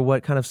 So no matter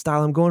what kind of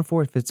style I'm going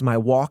for, if it's my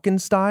walk-in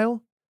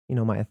style, you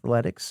know, my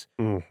athletics,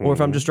 or if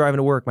I'm just driving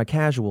to work, my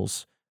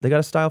casuals, they got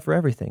a style for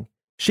everything.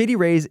 Shady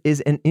Rays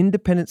is an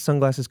independent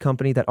sunglasses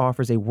company that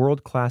offers a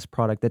world-class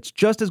product that's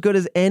just as good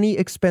as any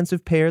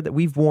expensive pair that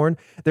we've worn.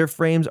 Their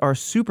frames are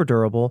super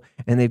durable,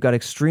 and they've got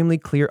extremely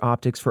clear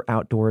optics for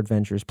outdoor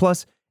adventures.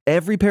 Plus,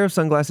 every pair of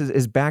sunglasses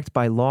is backed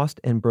by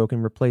lost and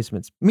broken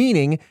replacements,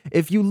 meaning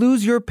if you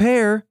lose your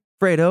pair,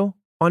 Fredo,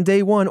 on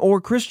day one, or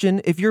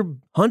Christian, if you're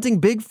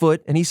hunting Bigfoot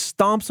and he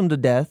stomps them to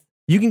death,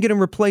 you can get them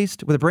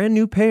replaced with a brand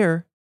new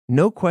pair.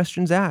 No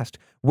questions asked.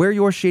 Wear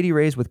your Shady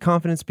Rays with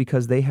confidence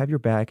because they have your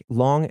back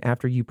long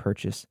after you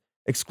purchase.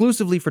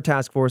 Exclusively for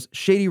Task Force,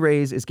 Shady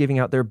Rays is giving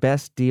out their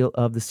best deal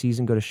of the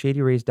season. Go to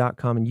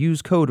shadyrays.com and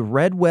use code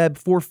REDWEB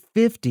for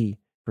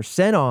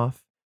 50%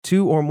 off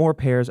 2 or more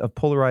pairs of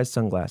polarized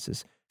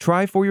sunglasses.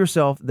 Try for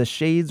yourself the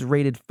shades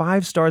rated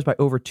 5 stars by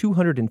over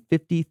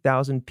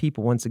 250,000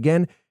 people. Once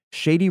again,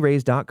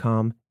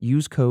 shadyrays.com.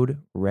 Use code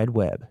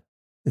REDWEB.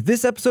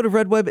 This episode of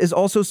Red Web is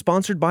also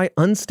sponsored by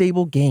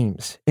Unstable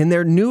Games. In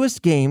their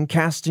newest game,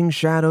 Casting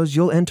Shadows,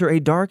 you'll enter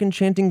a dark,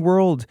 enchanting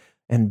world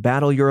and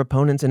battle your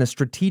opponents in a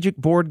strategic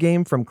board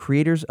game from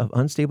creators of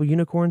Unstable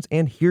Unicorns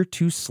and Here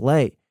to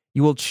Slay.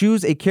 You will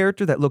choose a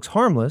character that looks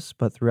harmless,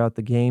 but throughout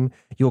the game,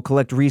 you'll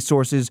collect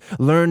resources,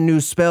 learn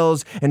new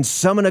spells, and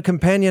summon a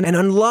companion and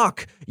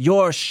unlock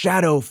your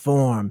shadow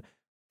form.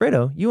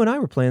 Fredo, you and I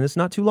were playing this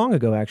not too long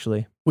ago,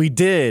 actually. We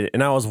did,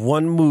 and I was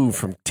one move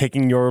from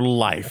taking your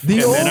life.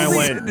 Then I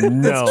went,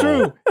 no. That's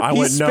true.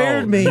 He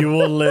spared me. You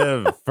will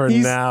live for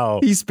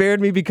now. He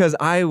spared me because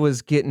I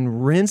was getting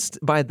rinsed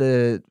by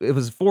it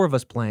was 4 of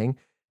us playing,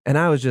 and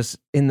I was just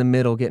in the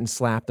middle getting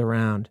slapped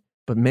around.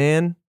 But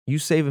man, you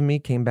saving me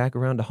came back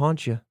around to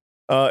haunt you.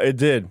 It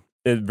did.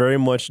 It very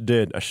much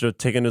did. I should have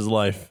taken his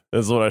life.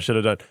 That's what I should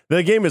have done.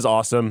 The game is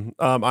awesome.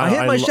 I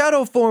hit my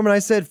shadow form and I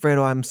said,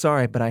 Fredo, I'm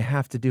sorry, but I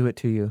have to do it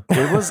to you.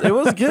 It was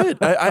good.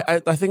 I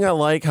think I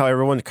like how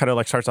everyone kind of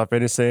like starts off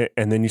innocent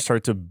and then you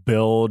start to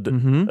build.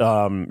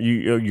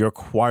 You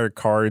acquire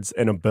cards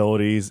and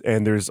abilities,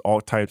 and there's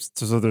all types.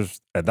 So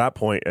there's at that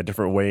point a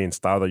different way and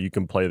style that you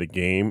can play the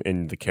game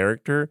and the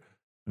character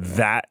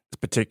that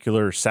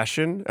particular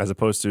session as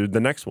opposed to the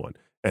next one.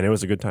 And it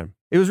was a good time.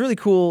 It was really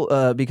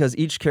cool because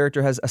each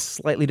character has a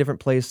slightly different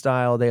play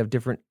style. They have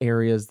different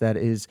areas that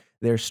is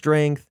their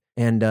strength.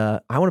 And I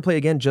want to play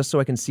again just so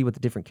I can see what the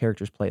different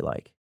characters play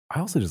like. I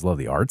also just love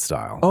the art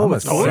style.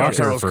 It's the art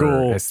style was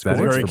cool.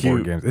 Aesthetics for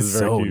board games. It's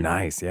so cute.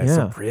 nice. Yeah, it's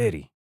so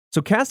pretty.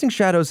 So Casting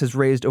Shadows has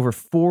raised over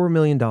 $4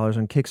 million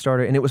on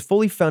Kickstarter, and it was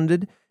fully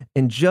funded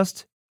in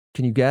just,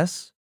 can you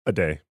guess? A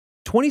day.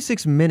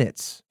 26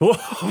 minutes. Damn!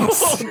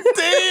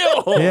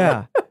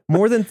 Yeah.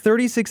 More than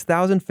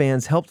 36,000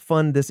 fans helped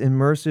fund this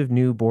immersive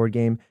new board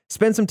game.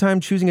 Spend some time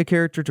choosing a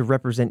character to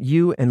represent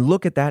you and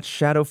look at that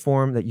shadow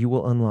form that you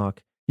will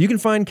unlock. You can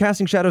find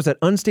Casting Shadows at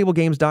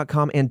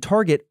unstablegames.com and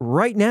Target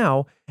right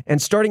now.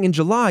 And starting in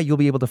July, you'll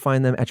be able to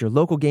find them at your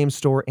local game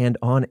store and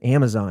on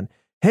Amazon.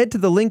 Head to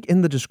the link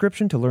in the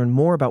description to learn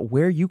more about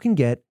where you can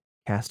get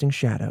Casting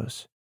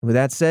Shadows. With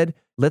that said,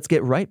 let's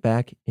get right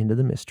back into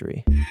the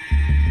mystery.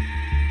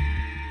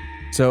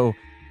 So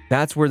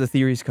that's where the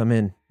theories come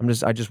in.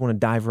 I just want to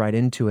dive right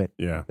into it.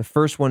 Yeah. The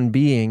first one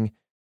being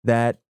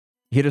that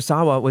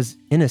Hirasawa was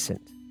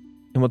innocent.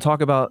 And we'll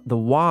talk about the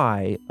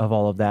why of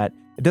all of that.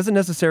 It doesn't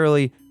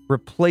necessarily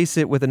replace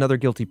it with another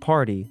guilty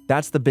party.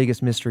 That's the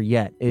biggest mystery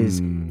yet,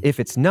 is if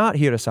it's not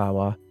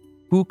Hirasawa,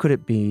 who could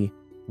it be?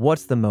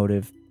 What's the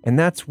motive? And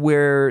that's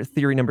where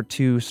theory number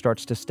 2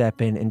 starts to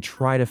step in and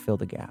try to fill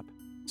the gap.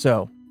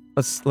 So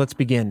let's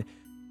begin.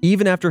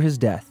 Even after his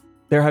death,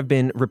 there have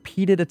been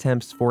repeated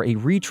attempts for a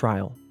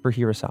retrial for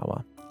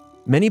Hirasawa.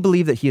 Many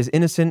believe that he is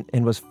innocent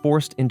and was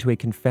forced into a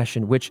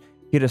confession, which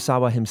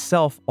Hirasawa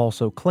himself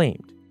also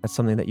claimed. That's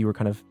something that you were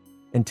kind of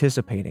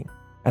anticipating.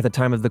 At the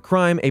time of the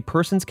crime, a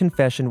person's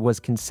confession was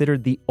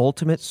considered the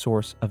ultimate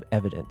source of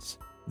evidence,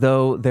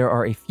 though there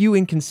are a few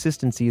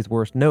inconsistencies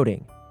worth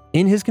noting.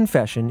 In his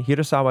confession,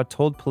 Hirasawa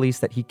told police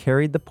that he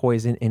carried the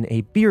poison in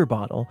a beer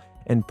bottle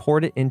and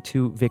poured it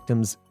into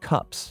victims'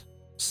 cups.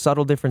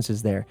 Subtle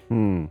differences there.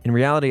 In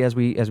reality, as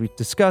we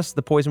discussed,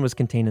 the poison was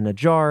contained in a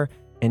jar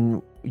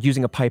and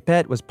using a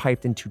pipette was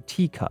piped into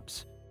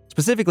teacups.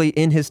 Specifically,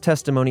 in his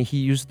testimony, he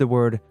used the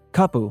word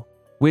kapu,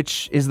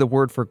 which is the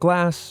word for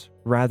glass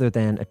rather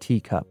than a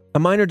teacup. A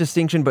minor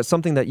distinction, but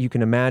something that you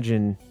can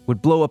imagine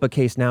would blow up a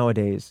case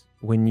nowadays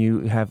when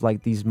you have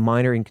like these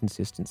minor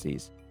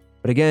inconsistencies.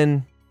 But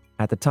again,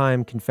 at the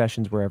time,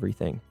 confessions were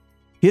everything.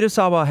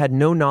 Hirasawa had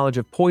no knowledge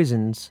of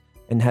poisons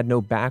and had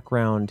no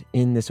background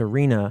in this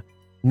arena,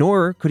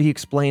 nor could he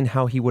explain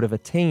how he would have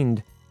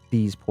attained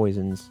these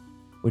poisons,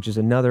 which is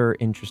another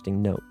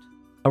interesting note.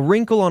 A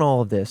wrinkle on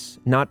all of this,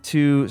 not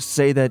to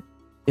say that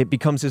it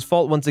becomes his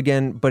fault once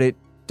again, but it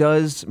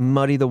does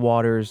muddy the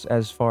waters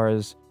as far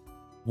as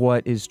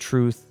what is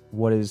truth,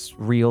 what is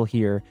real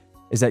here,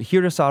 is that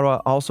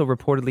Hirasawa also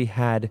reportedly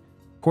had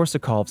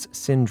Korsakov's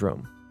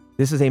syndrome.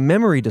 This is a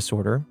memory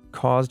disorder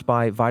caused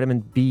by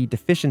vitamin B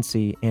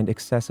deficiency and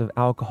excessive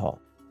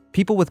alcohol.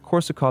 People with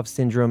Korsakov's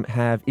syndrome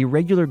have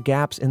irregular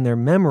gaps in their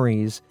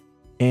memories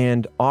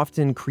and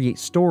often create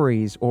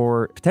stories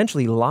or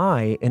potentially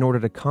lie in order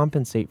to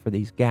compensate for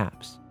these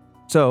gaps.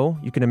 So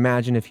you can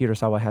imagine if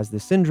Hirasawa has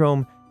this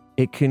syndrome,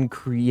 it can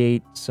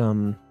create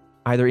some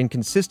either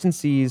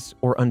inconsistencies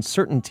or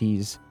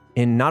uncertainties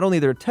in not only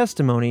their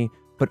testimony,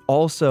 but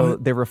also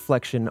their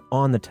reflection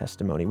on the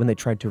testimony when they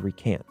tried to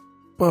recant.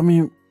 Well, I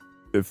mean,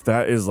 if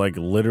that is like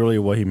literally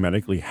what he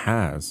medically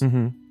has,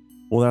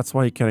 well, that's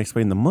why he can't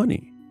explain the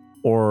money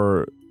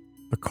or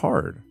the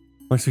card.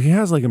 Like, so he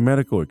has like a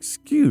medical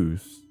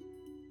excuse.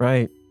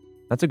 Right.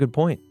 That's a good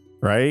point.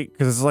 Right?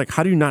 Because it's like,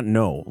 how do you not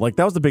know? Like,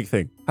 that was the big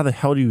thing. How the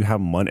hell do you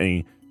have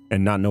money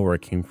and not know where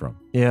it came from?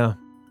 Yeah.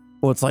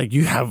 Well, it's like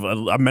you have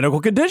a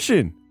medical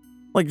condition.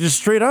 Like, just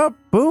straight up,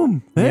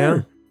 boom, there.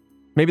 Yeah.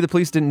 Maybe the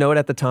police didn't know it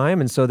at the time,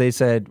 and so they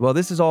said, well,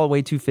 this is all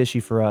way too fishy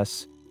for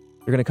us.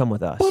 You're going to come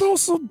with us. But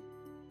also,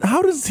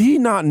 how does he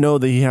not know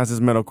that he has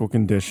his medical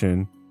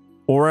condition?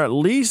 Or at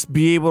least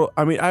be able,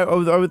 I mean, I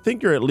would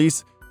think you're at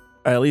least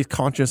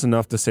conscious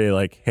enough to say,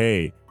 like,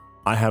 hey,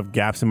 I have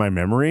gaps in my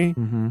memory.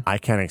 I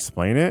can't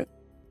explain it.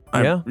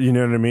 Yeah. You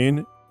know what I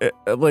mean?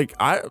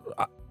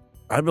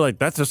 I'd be like,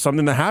 that's just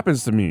something that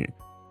happens to me.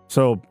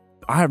 So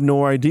I have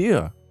no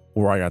idea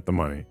where I got the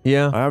money.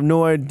 Yeah. I have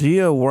no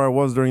idea where I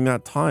was during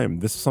that time.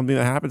 This is something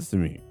that happens to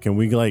me. Can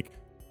we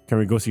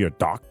go see a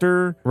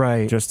doctor?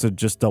 Right. Just to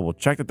double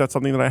check that that's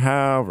something that I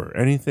have or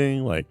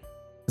anything? Like,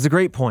 it's a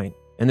great point.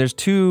 And there's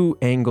two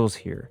angles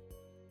here.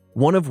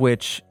 One of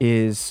which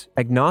is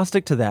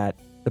agnostic to that.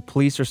 The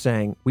police are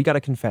saying, we got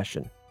a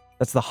confession.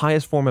 That's the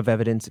highest form of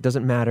evidence. It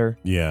doesn't matter.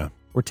 Yeah.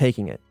 We're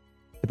taking it.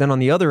 But then on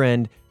the other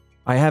end,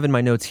 I have in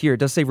my notes here, it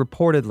does say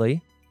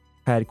reportedly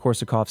had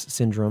Korsakov's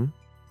syndrome.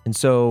 And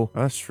so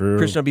that's true.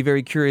 Christian, I'd be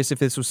very curious if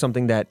this was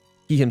something that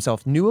he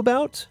himself knew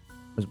about,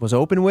 was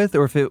open with,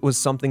 or if it was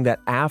something that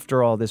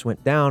after all this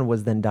went down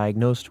was then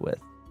diagnosed with.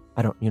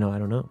 I don't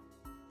know.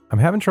 I'm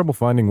having trouble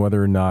finding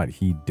whether or not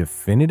he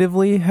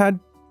definitively had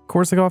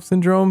Korsakoff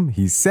syndrome.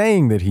 He's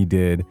saying that he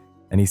did,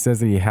 and he says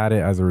that he had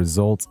it as a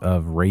result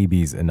of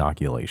rabies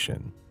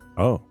inoculation.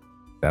 Oh.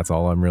 That's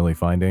all I'm really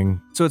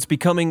finding. So it's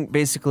becoming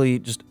basically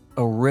just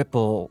a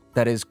ripple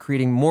that is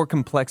creating more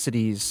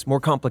complexities, more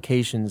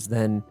complications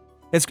than...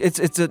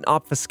 It's an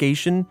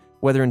obfuscation,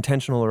 whether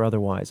intentional or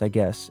otherwise, I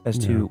guess, as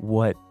to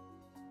what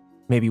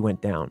maybe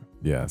went down.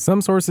 Yeah.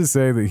 Some sources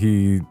say that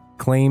he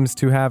claims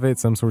to have it.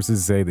 Some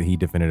sources say that he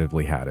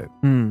definitively had it.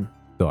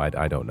 So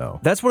I don't know.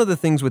 That's one of the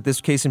things with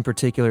this case in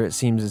particular, it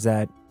seems, is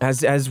that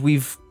as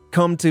we've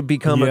come to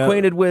become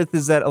acquainted with,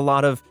 is that a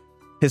lot of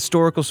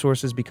historical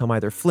sources become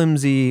either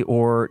flimsy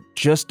or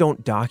just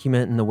don't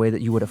document in the way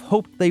that you would have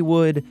hoped they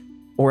would.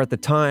 Or at the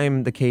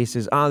time, the case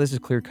is, this is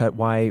clear cut.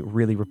 Why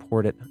really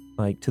report it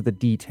like to the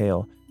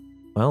detail?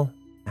 Well,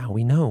 now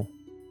we know.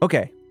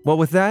 Okay. Well,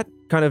 with that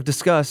kind of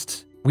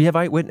discussed, we have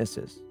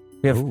eyewitnesses.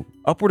 We have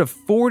upward of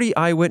 40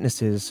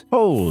 eyewitnesses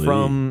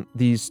from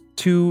these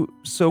two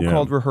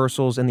so-called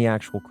rehearsals and the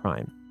actual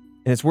crime.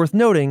 And it's worth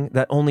noting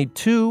that only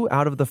 2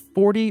 out of the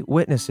 40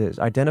 witnesses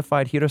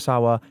identified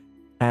Hirasawa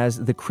as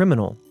the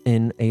criminal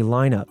in a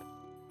lineup.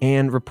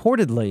 And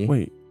reportedly...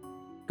 Wait.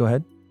 Go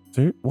ahead.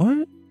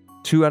 What?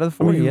 2 out of the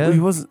 40, yeah.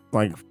 He wasn't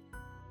like...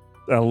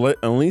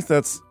 unless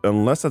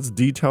that's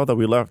detail that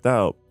we left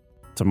out.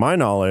 To my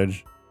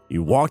knowledge, he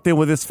walked in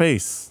with his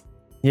face.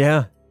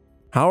 Yeah.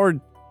 Howard...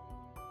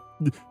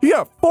 You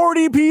got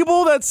 40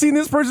 people that seen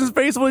this person's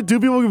face. Only 2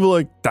 people can be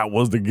like, that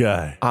was the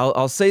guy.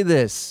 I'll say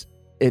this.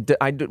 We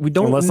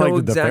don't Unless know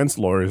like the defense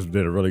lawyers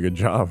did a really good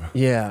job.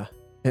 Yeah.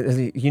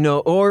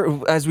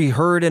 Or as we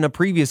heard in a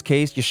previous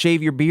case, you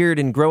shave your beard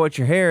and grow out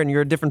your hair and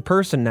you're a different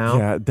person now.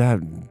 Yeah,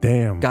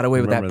 damn. Got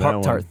away with that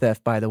Pop-Tart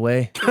theft, by the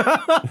way.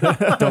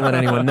 Don't let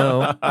anyone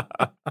know.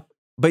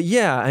 But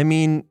yeah, I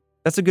mean,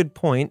 that's a good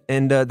point.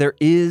 And there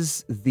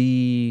is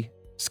the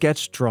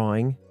sketch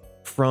drawing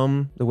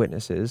from the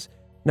witnesses.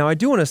 Now, I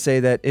do want to say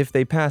that if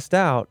they passed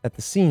out at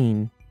the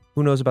scene,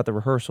 who knows about the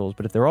rehearsals,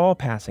 but if they're all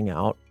passing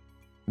out,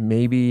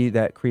 maybe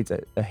that creates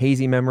a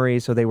hazy memory,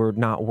 so they were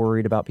not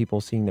worried about people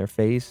seeing their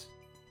face.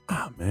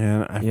 Oh,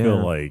 man, I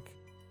feel like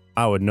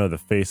I would know the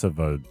face of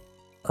a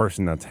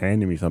person that's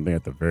handing me something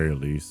at the very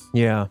least.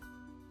 Yeah.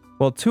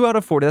 Well, 2 out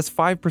of 40, that's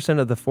 5%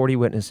 of the 40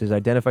 witnesses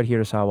identified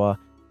Hirasawa.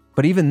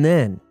 But even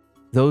then,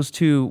 those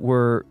 2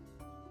 were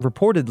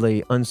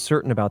reportedly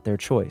uncertain about their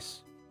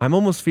choice. I'm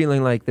almost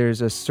feeling like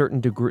there's a certain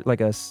degree,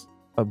 like a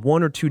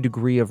 1 or 2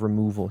 degree of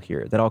removal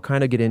here that I'll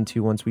kind of get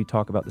into once we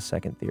talk about the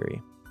second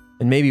theory.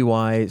 And maybe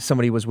why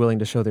somebody was willing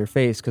to show their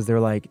face, because they're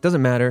like, it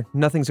doesn't matter,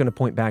 nothing's going to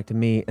point back to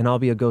me, and I'll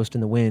be a ghost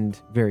in the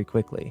wind very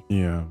quickly.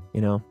 Yeah.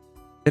 You know?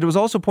 It was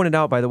also pointed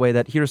out, by the way,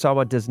 that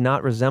Hirasawa does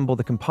not resemble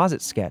the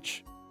composite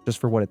sketch, just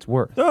for what it's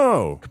worth.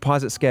 Oh!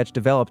 Composite sketch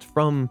developed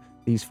from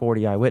these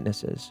 40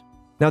 eyewitnesses.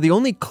 Now, the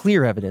only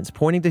clear evidence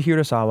pointing to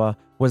Hirasawa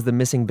was the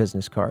missing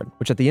business card,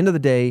 which at the end of the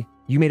day,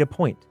 you made a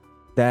point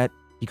that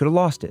you could have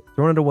lost it,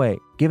 thrown it away,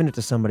 given it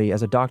to somebody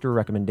as a doctor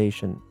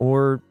recommendation,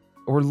 or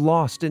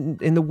lost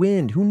in the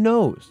wind, who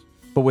knows?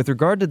 But with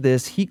regard to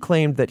this, he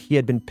claimed that he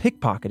had been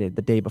pickpocketed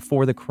the day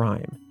before the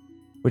crime,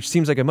 which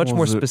seems like a much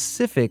more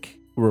specific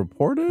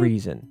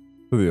reason.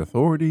 To the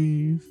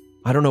authorities?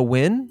 I don't know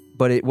when,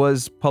 but it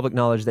was public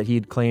knowledge that he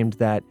had claimed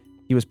that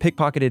he was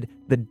pickpocketed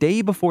the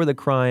day before the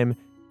crime,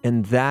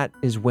 and that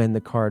is when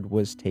the card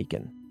was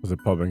taken. Was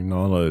it public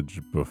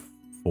knowledge before?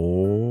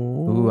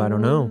 Ooh, I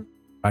don't know.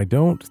 I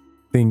don't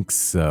think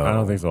so. I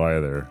don't think so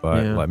either.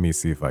 But let me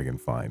see if I can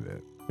find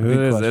it.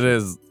 It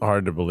is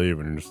hard to believe,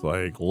 and you're just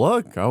like,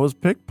 look, I was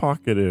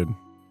pickpocketed.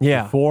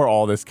 Yeah. Before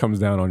all this comes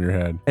down on your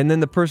head. And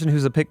then the person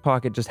who's a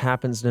pickpocket just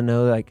happens to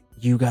know, like,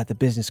 you got the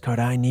business card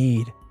I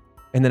need.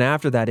 And then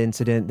after that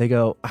incident, they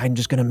go, I'm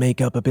just going to make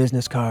up a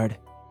business card,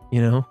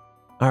 you know?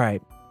 All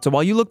right. So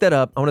while you look that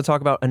up, I want to talk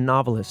about a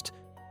novelist,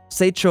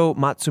 Seicho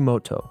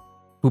Matsumoto,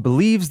 who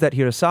believes that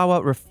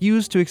Hirasawa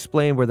refused to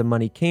explain where the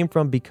money came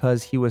from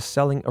because he was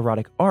selling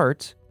erotic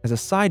art as a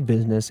side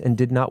business and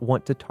did not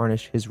want to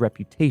tarnish his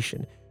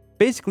reputation.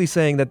 Basically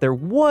saying that there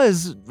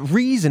was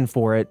reason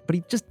for it, but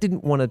he just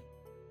didn't want to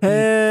be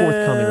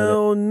forthcoming with it.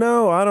 Oh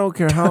no, I don't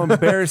care how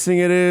embarrassing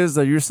it is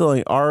that you're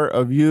selling art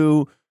of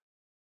you,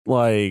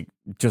 like,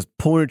 just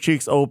pulling your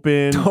cheeks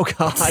open,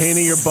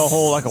 painting your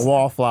butthole like a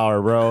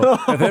wallflower, bro.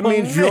 If that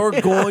means you're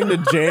going to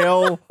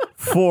jail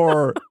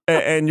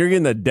and you're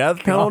getting the death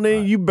penalty,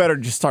 you better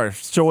just start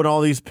showing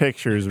all these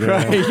pictures, man.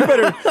 Right.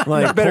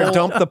 You better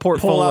dump the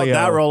portfolio. Pull out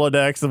that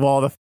Rolodex of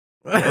all the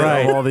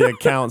all the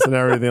accounts and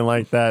everything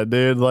like that,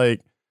 dude.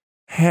 Like,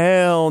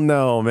 hell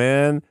no,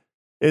 man.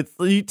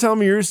 You tell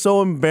me you're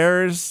so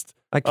embarrassed.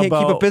 I can't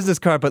keep a business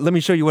card, but let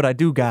me show you what I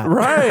do got.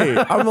 Right.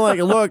 I'm like,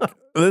 look,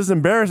 this is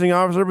embarrassing,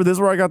 officer, but this is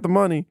where I got the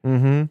money.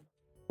 Mm-hmm.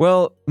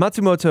 Well,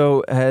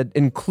 Matsumoto had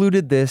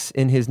included this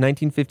in his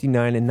 1959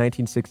 and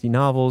 1960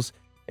 novels,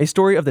 a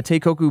story of the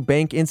Teikoku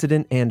Bank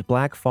incident and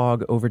Black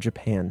Fog over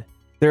Japan.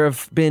 There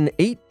have been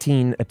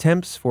 18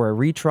 attempts for a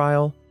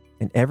retrial,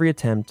 and every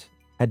attempt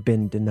had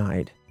been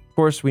denied. Of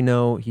course, we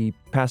know he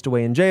passed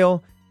away in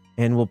jail,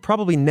 and we'll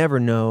probably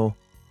never know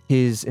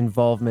his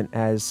involvement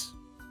as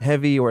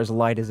heavy or as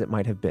light as it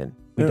might have been.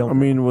 You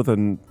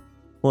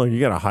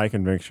got a high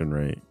conviction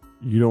rate.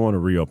 You don't want to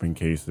reopen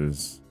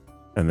cases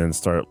and then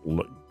start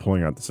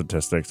pulling out the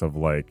statistics of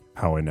like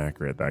how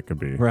inaccurate that could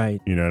be. Right.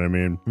 You know what I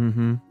mean?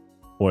 Mm-hmm.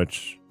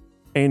 Which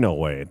ain't no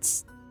way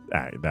it's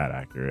that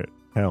accurate.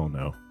 Hell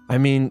no. I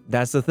mean,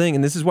 that's the thing.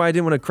 And this is why I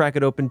didn't want to crack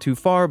it open too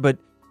far, but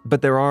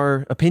there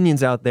are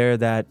opinions out there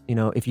that, you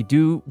know, if you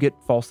do get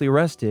falsely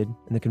arrested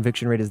and the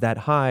conviction rate is that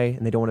high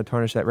and they don't want to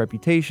tarnish that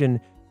reputation,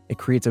 it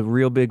creates a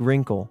real big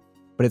wrinkle.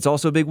 But it's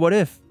also a big what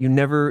if. You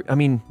never, I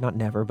mean, not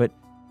never, but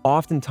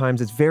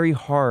oftentimes it's very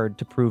hard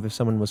to prove if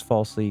someone was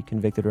falsely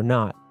convicted or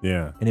not.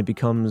 Yeah. And it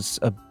becomes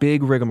a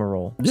big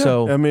rigmarole. Yeah.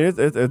 So I mean,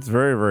 it's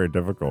very, very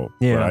difficult.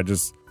 Yeah. But I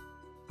just,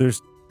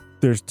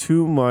 there's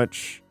too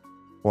much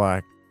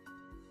lack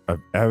of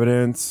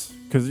evidence,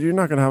 because you're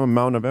not going to have a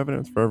mountain of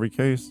evidence for every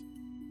case.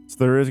 So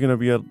there is going to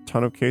be a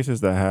ton of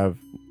cases that have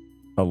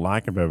a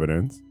lack of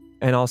evidence.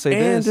 And I'll say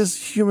and this.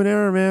 just human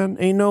error, man.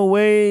 Ain't no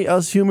way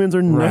us humans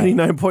are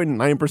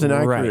 99.9%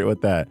 accurate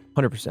with that.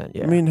 100%,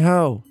 yeah. I mean,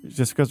 hell,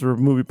 just because we're a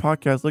movie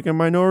podcast, look at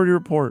Minority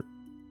Report.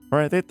 All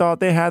right, they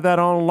thought they had that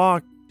on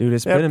lock. Dude,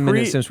 it's been a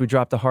minute since we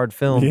dropped a hard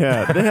film.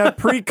 Yeah, they had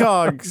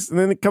precogs, and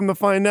then they come to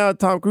find out,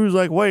 Tom Cruise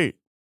like, wait,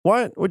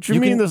 what? What you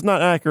mean that's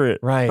not accurate?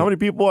 Right. How many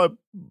people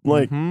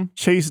I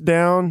chased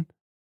down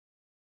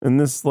in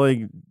this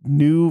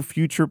new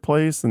future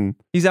place? And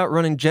he's out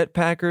running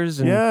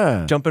jetpackers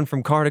and jumping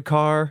from car to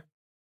car.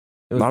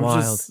 It was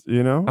wild. Just,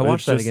 I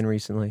watched that again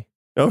recently.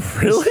 Oh,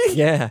 really?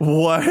 Yeah.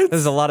 What?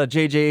 There's a lot of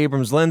J.J.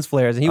 Abrams lens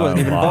flares, and he wasn't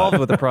even involved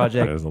with the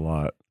project. There's a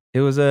lot.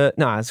 It was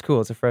it's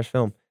cool. It's a fresh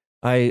film.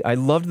 I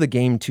loved the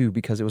game too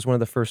because it was one of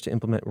the first to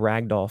implement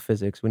ragdoll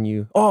physics and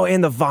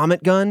the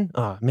vomit gun.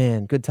 Oh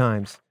man, good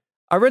times.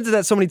 I rented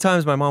that so many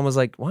times. My mom was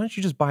like, "Why don't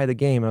you just buy the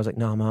game?" I was like,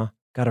 "Nah, ma,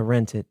 gotta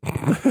rent it.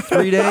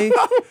 3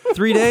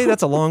 day.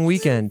 That's a long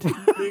weekend."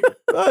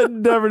 I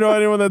never know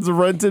anyone that's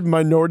rented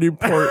Minority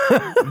Report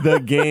the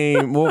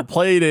game. Well,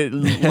 played it,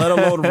 let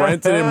alone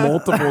rented it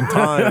multiple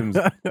times.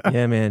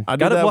 Yeah, man. How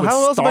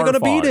else am I going to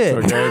beat it?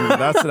 Okay?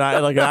 That's an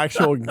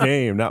actual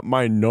game, not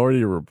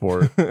Minority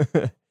Report.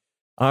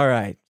 All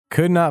right.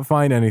 Could not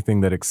find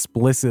anything that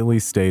explicitly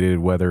stated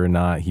whether or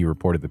not he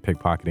reported the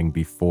pickpocketing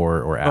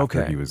before or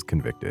after he was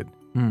convicted.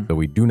 So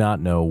we do not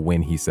know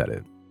when he said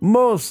it.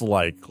 Most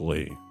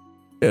likely,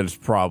 it's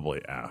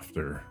probably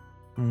after.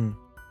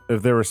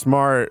 If they were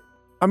smart.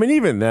 I mean,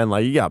 even then,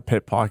 you got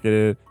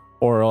pickpocketed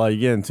or you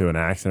get into an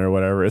accident or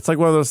whatever. It's one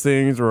of those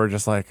things where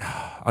just I'll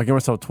give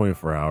myself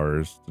 24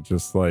 hours to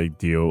just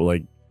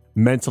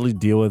mentally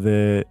deal with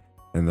it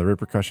and the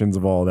repercussions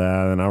of all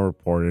that. And I'll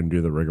report it and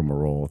do the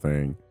rigmarole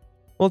thing.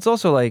 Well, it's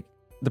also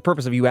the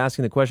purpose of you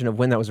asking the question of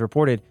when that was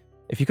reported.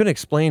 If you couldn't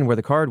explain where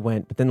the card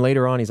went, but then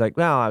later on he's like,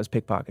 well, I was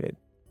pickpocketed.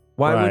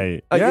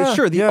 Why would...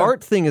 sure, the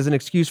art thing is an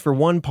excuse for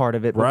one part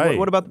of it, but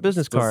what about the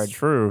business card? That's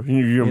true.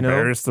 You're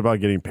embarrassed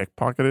about getting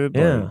pickpocketed?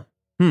 Yeah.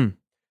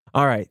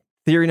 All right.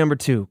 Theory number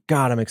 2.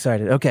 God, I'm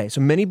excited. Okay, so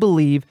many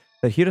believe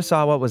that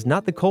Hirasawa was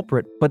not the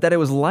culprit, but that it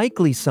was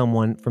likely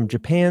someone from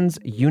Japan's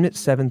Unit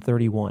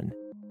 731.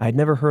 I'd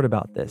never heard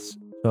about this,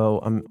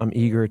 so I'm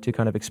eager to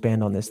kind of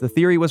expand on this. The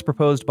theory was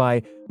proposed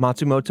by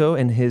Matsumoto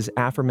in his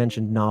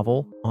aforementioned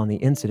novel on the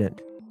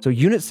incident. So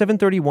Unit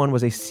 731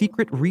 was a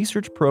secret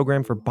research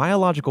program for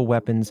biological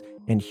weapons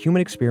and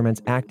human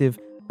experiments active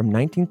from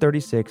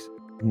 1936 to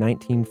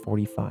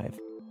 1945.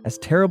 As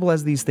terrible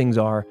as these things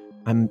are,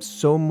 I'm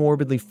so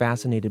morbidly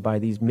fascinated by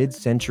these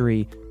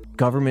mid-century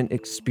government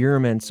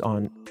experiments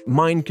on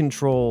mind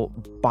control,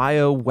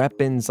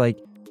 bioweapons,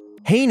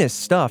 heinous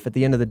stuff at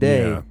the end of the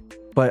day. Yeah.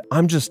 But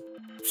I'm just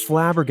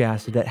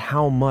flabbergasted at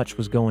how much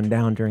was going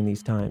down during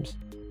these times.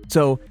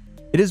 So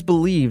it is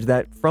believed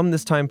that from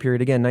this time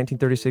period, again,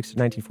 1936 to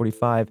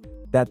 1945,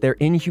 that their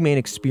inhumane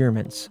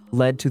experiments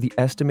led to the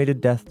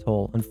estimated death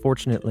toll,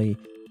 unfortunately,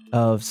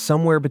 of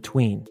somewhere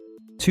between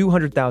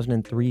 200,000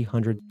 and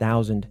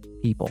 300,000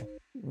 people.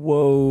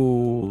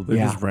 Whoa, they're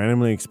just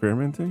randomly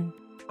experimenting?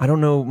 I don't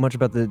know much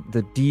about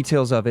the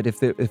details of it,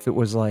 if it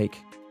was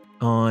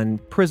on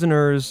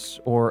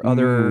prisoners or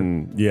other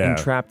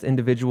entrapped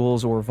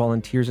individuals or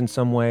volunteers in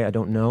some way. I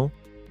don't know.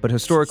 But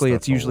historically,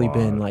 it's usually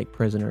been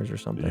prisoners or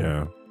something.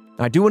 Yeah.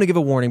 I do want to give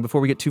a warning before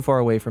we get too far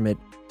away from it.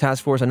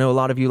 Task Force, I know a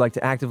lot of you like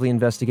to actively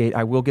investigate.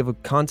 I will give a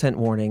content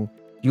warning.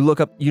 You look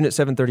up Unit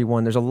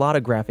 731, there's a lot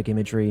of graphic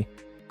imagery.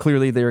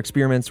 Clearly, their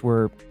experiments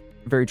were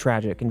very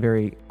tragic and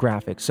very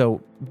graphic.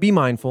 So be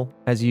mindful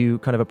as you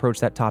kind of approach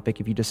that topic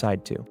if you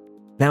decide to.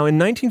 Now, in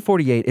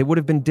 1948, it would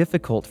have been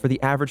difficult for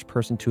the average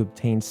person to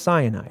obtain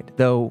cyanide,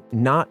 though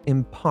not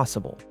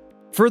impossible.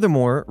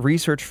 Furthermore,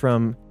 research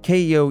from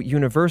Keio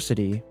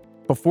University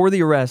before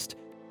the arrest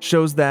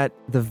shows that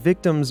the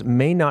victims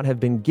may not have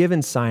been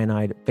given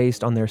cyanide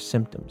based on their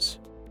symptoms.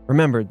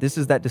 Remember, this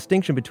is that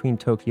distinction between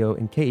Tokyo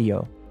and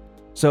Keio.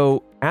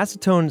 So,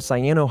 acetone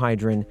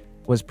cyanohydrin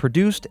was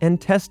produced and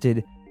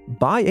tested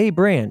by a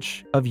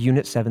branch of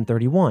Unit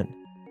 731.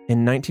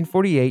 In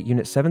 1948,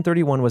 Unit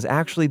 731 was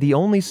actually the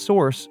only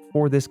source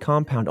for this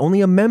compound.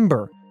 Only a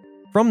member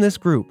from this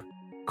group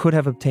could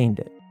have obtained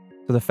it.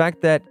 So the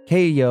fact that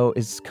Keio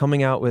is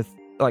coming out with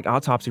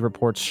autopsy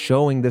reports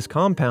showing this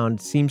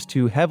compound seems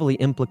to heavily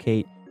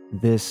implicate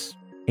this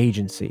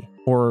agency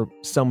or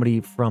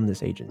somebody from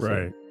this agency.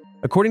 Right.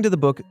 According to the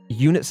book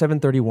Unit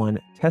 731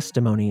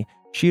 Testimony,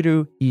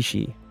 Shiru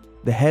Ishii,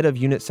 the head of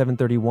Unit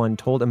 731,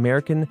 told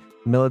American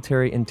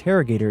military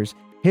interrogators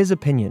his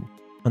opinion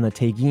on the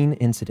Teigin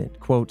incident.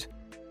 Quote,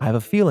 I have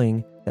a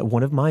feeling that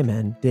one of my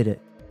men did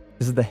it.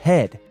 This is the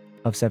head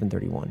of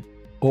 731.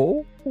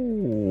 Oh.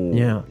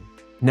 Yeah.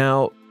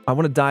 Now, I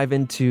want to dive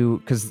into,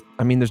 because,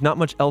 there's not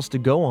much else to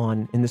go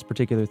on in this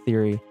particular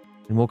theory,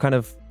 And we'll kind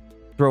of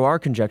throw our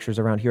conjectures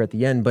around here at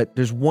the end, but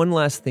there's one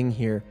last thing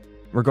here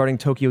regarding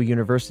Tokyo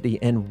University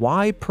and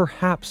why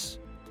perhaps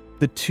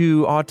the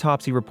two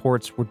autopsy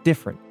reports were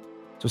different.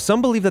 So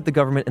some believe that the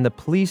government and the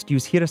police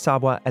used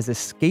Hirasawa as a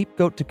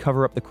scapegoat to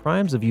cover up the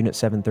crimes of Unit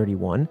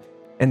 731,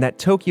 and that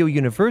Tokyo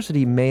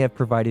University may have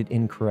provided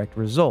incorrect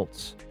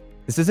results.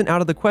 This isn't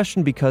out of the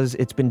question because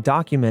it's been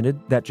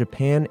documented that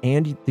Japan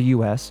and the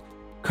US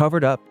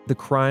covered up the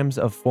crimes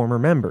of former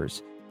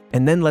members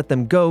and then let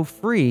them go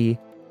free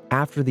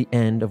after the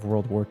end of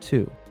World War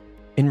II.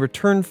 In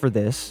return for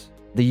this,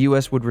 the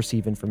US would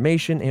receive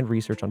information and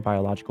research on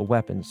biological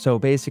weapons. So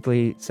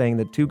basically saying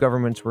that two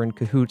governments were in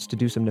cahoots to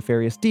do some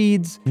nefarious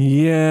deeds.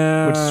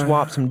 Yeah. Would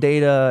swap some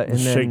data and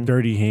then shake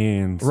dirty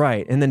hands.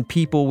 Right. And then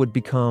people would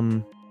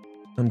become,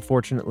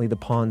 unfortunately, the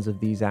pawns of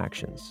these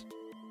actions.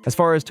 As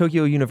far as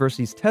Tokyo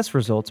University's test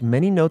results,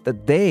 many note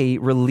that they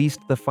released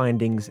the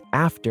findings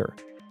after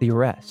the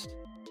arrest,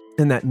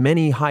 and that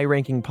many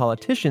high-ranking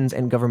politicians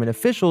and government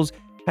officials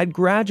had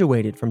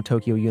graduated from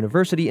Tokyo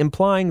University,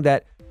 implying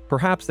that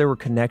perhaps there were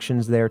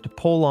connections there to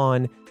pull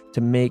on to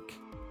make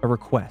a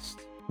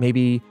request.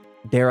 Maybe,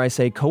 dare I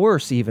say,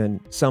 coerce even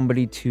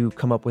somebody to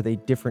come up with a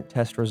different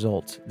test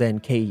result than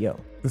KEO.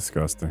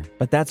 Disgusting.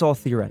 But that's all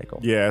theoretical.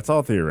 Yeah, it's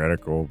all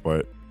theoretical,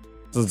 but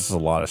there's just a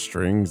lot of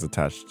strings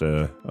attached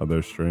to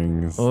other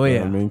strings. Oh, yeah.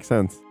 That makes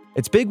sense.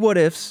 It's big what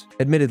ifs,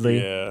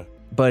 admittedly. Yeah.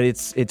 But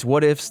it's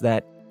what ifs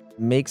that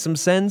make some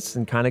sense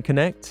and kind of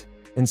connect.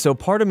 And so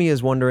part of me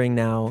is wondering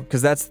now,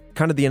 because that's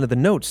kind of the end of the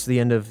notes, the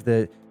end of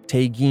the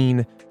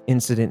Teigin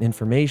incident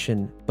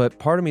information. But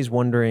part of me is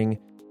wondering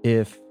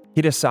if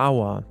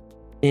Hirasawa,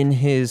 in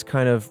his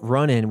kind of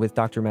run-in with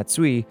Dr.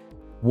 Matsui,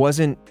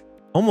 wasn't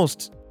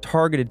almost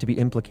targeted to be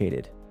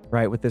implicated,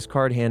 right? With this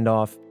card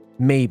handoff,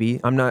 maybe.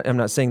 I'm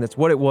not saying that's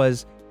what it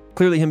was.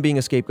 Clearly him being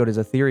a scapegoat is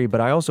a theory,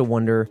 but I also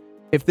wonder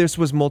if this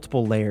was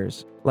multiple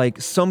layers. Like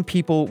some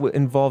people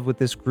involved with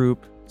this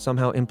group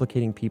somehow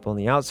implicating people on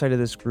the outside of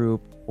this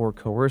group or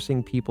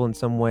coercing people in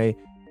some way.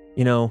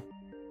 You know,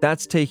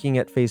 that's taking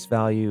at face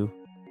value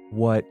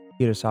what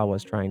Hirasawa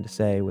is trying to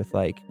say with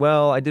like,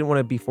 well, I didn't want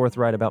to be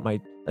forthright about my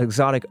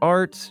exotic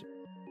art.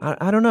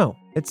 I don't know.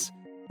 It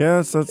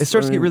starts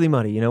to get really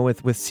muddy, you know,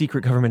 with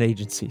secret government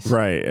agencies.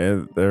 Right.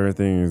 And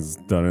everything is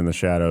done in the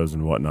shadows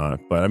and whatnot.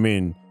 But I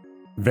mean,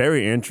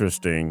 very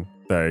interesting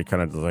that it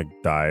kind of just like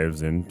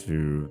dives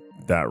into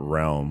that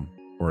realm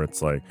where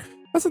it's like,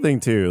 that's the thing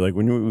too. Like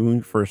when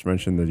we first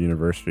mentioned the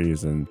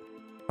universities and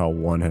how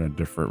one had a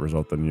different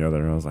result than the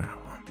other, and I was like,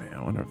 oh man,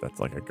 I wonder if that's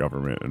like a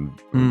government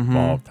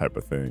involved type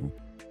of thing.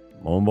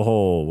 Lo and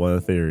behold, one of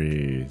the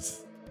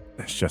theories.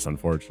 It's just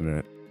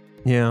unfortunate.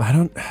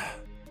 Yeah.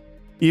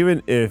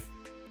 Even if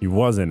he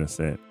was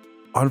innocent,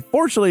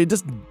 unfortunately,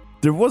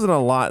 there wasn't a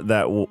lot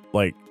that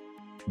like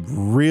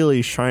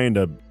really shined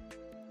a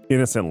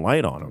innocent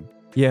light on him.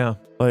 Yeah.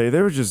 Like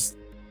there was just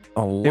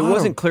a lot. It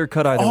wasn't clear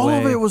cut either way. All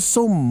of it was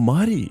so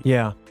muddy.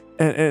 Yeah.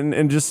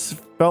 And just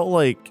felt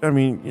like, I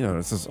mean, you know,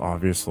 this is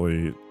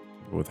obviously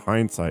with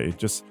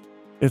hindsight,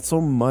 it's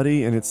so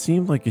muddy, and it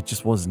seemed like it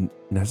just wasn't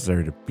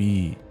necessary to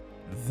be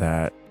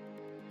that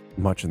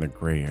much in the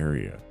gray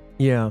area.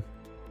 Yeah.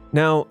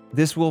 Now,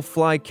 this will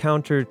fly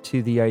counter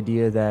to the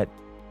idea that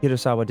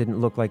Hirasawa didn't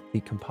look like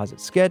the composite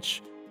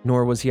sketch,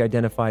 nor was he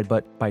identified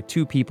but by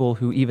two people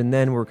who even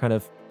then were kind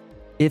of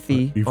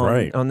iffy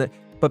on the.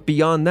 But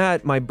beyond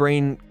that, my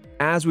brain,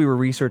 as we were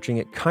researching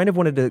it, kind of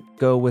wanted to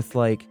go with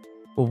like,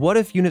 well, what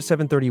if Unit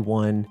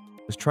 731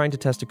 was trying to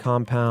test a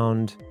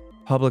compound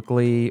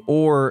publicly,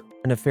 or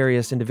a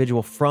nefarious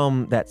individual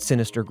from that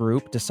sinister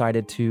group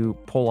decided to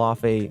pull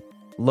off a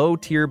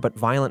low-tier but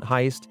violent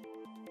heist,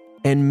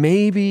 and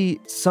maybe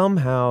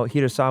somehow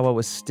Hirasawa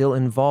was still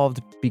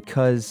involved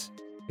because,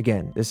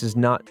 again, this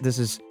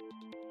is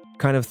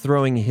kind of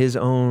throwing his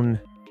own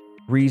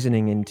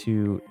reasoning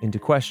into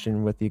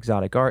question with the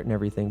exotic art and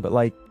everything. But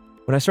like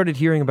when I started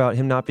hearing about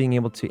him not being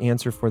able to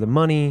answer for the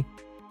money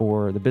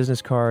or the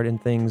business card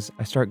and things,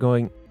 I start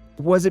going,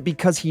 was it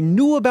because he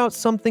knew about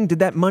something? Did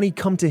that money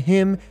come to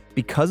him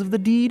because of the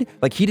deed?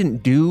 Like he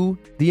didn't do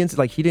the incident,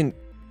 like he didn't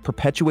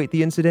perpetuate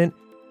the incident,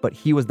 but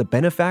he was the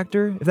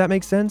benefactor, if that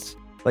makes sense.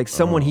 Like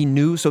someone he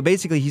knew. So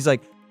basically he's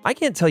like, I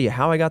can't tell you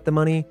how I got the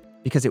money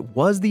because it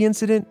was the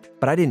incident,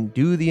 but I didn't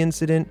do the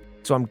incident.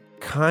 So I'm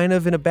kind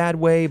of in a bad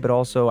way, but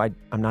also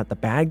I'm not the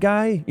bad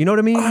guy. You know what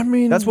I mean? I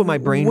mean, that's what my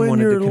brain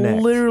wanted to connect. When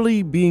you're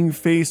literally being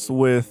faced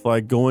with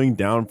like going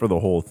down for the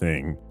whole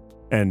thing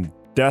and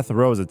death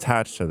row is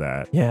attached to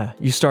that. Yeah.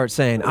 You start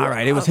saying, all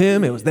right, it was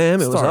him, it was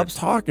them, it was us.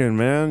 Talking,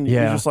 man.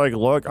 Yeah. You're just like,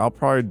 look, I'll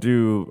probably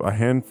do a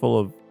handful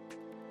of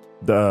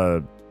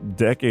the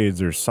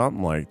decades or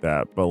something like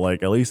that, but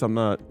like at least I'm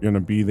not going to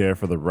be there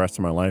for the rest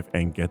of my life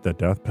and get the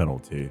death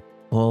penalty.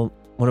 Well,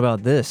 what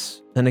about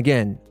this? And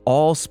again,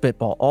 all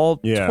spitball, all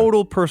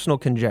total personal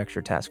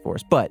conjecture, task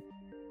force. But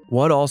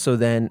what also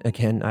then,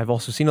 again, I've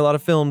also seen a lot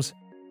of films,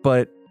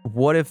 but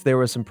what if there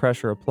was some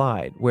pressure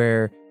applied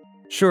where,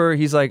 sure,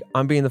 he's like,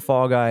 I'm being the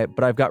fall guy,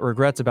 but I've got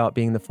regrets about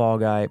being the fall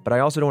guy, but I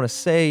also don't want to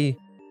say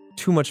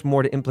too much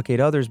more to implicate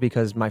others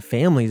because my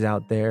family's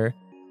out there.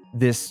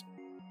 This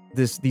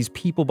these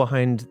people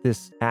behind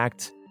this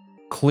act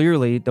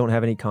clearly don't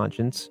have any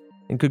conscience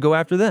and could go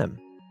after them.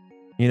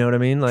 You know what I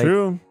mean? Like,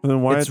 true.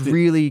 Then why it's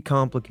really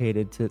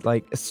complicated to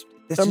like. It's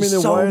I mean,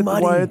 just so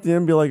muddy. why at the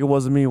end be like, it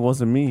wasn't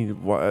me?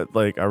 Why,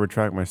 like, I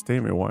retract my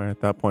statement. Why at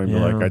that point be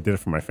like, I did it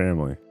for my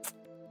family?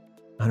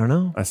 I don't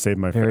know. I saved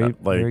my family.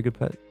 Like, very good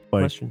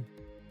question.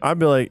 I'd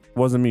be like,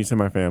 wasn't me to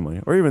my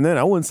family. Or even then,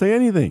 I wouldn't say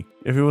anything.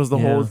 If it was the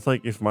whole, it's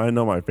like, if I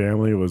know my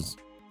family was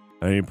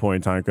at any point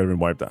in time could have been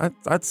wiped out,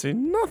 I'd say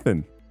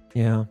nothing.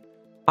 Yeah.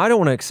 I don't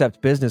want to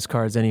accept business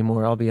cards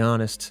anymore, I'll be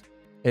honest.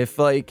 If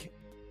like,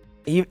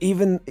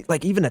 even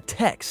a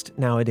text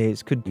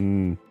nowadays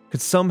could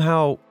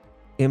somehow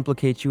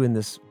implicate you in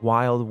this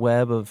wild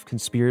web of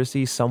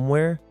conspiracy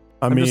somewhere.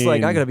 I'm just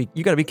like,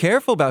 you gotta be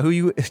careful about who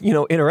you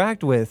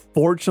interact with.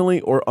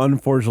 Fortunately or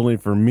unfortunately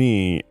for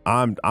me,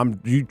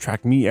 you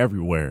track me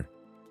everywhere.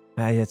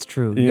 That's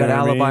true. You got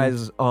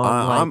alibis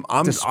on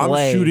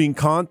display. I'm shooting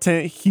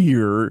content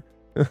here.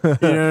 You know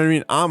what I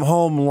mean? I'm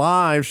home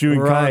live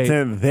shooting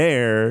content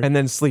there, and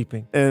then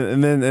sleeping,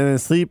 and then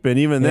sleeping.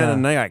 Even then,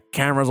 and I got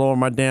cameras all over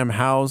my damn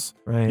house.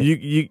 Right.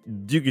 You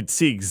could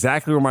see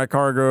exactly where my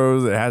car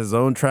goes. It has its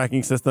own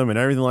tracking system and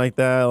everything like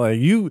that.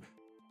 Like you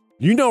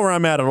know where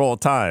I'm at all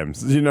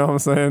times. You know what I'm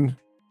saying?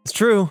 It's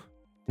true.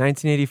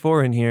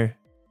 1984 in here.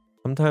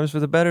 Sometimes for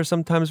the better,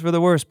 sometimes for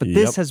the worse. But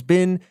this has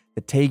been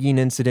the Teigin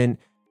incident.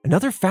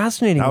 Another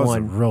fascinating one. That was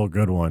a real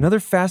good one. Another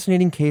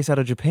fascinating case out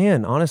of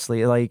Japan.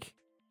 Honestly, like.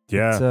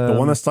 Yeah, the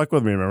one that stuck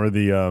with me. Remember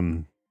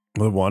the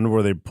one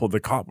where they pulled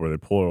it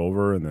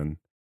over, and then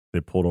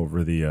they pulled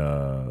over the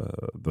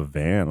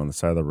van on the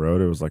side of the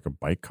road. It was like a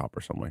bike cop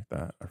or something like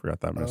that. I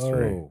forgot that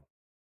mystery. Oh.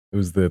 It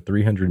was the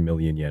 300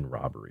 million yen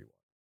robbery.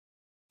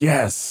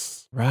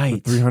 Yes,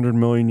 right. The 300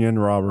 million yen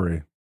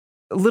robbery.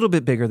 A little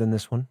bit bigger than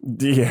this one.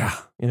 Yeah,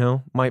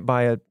 might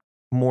buy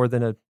more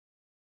than a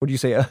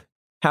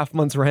half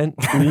month's rent.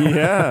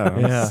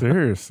 Yeah,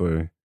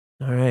 seriously.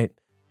 All right.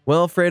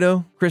 Well,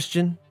 Fredo,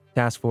 Christian,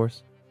 Task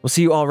Force. We'll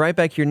see you all right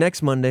back here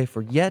next Monday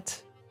for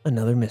yet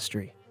another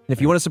mystery. And if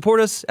you want to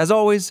support us, as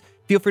always,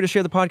 feel free to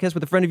share the podcast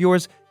with a friend of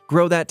yours,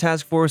 grow that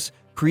task force,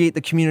 create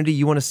the community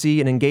you want to see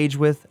and engage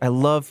with. I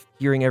love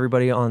hearing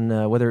everybody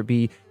on whether it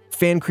be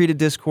fan-created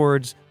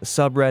Discords, the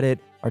subreddit,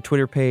 our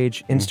Twitter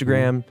page,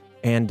 Instagram,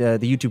 and the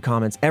YouTube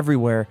comments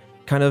everywhere,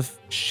 kind of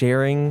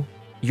sharing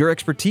your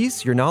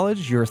expertise, your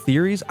knowledge, your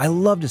theories. I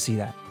love to see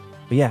that.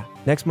 But yeah,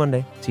 next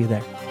Monday, see you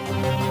there.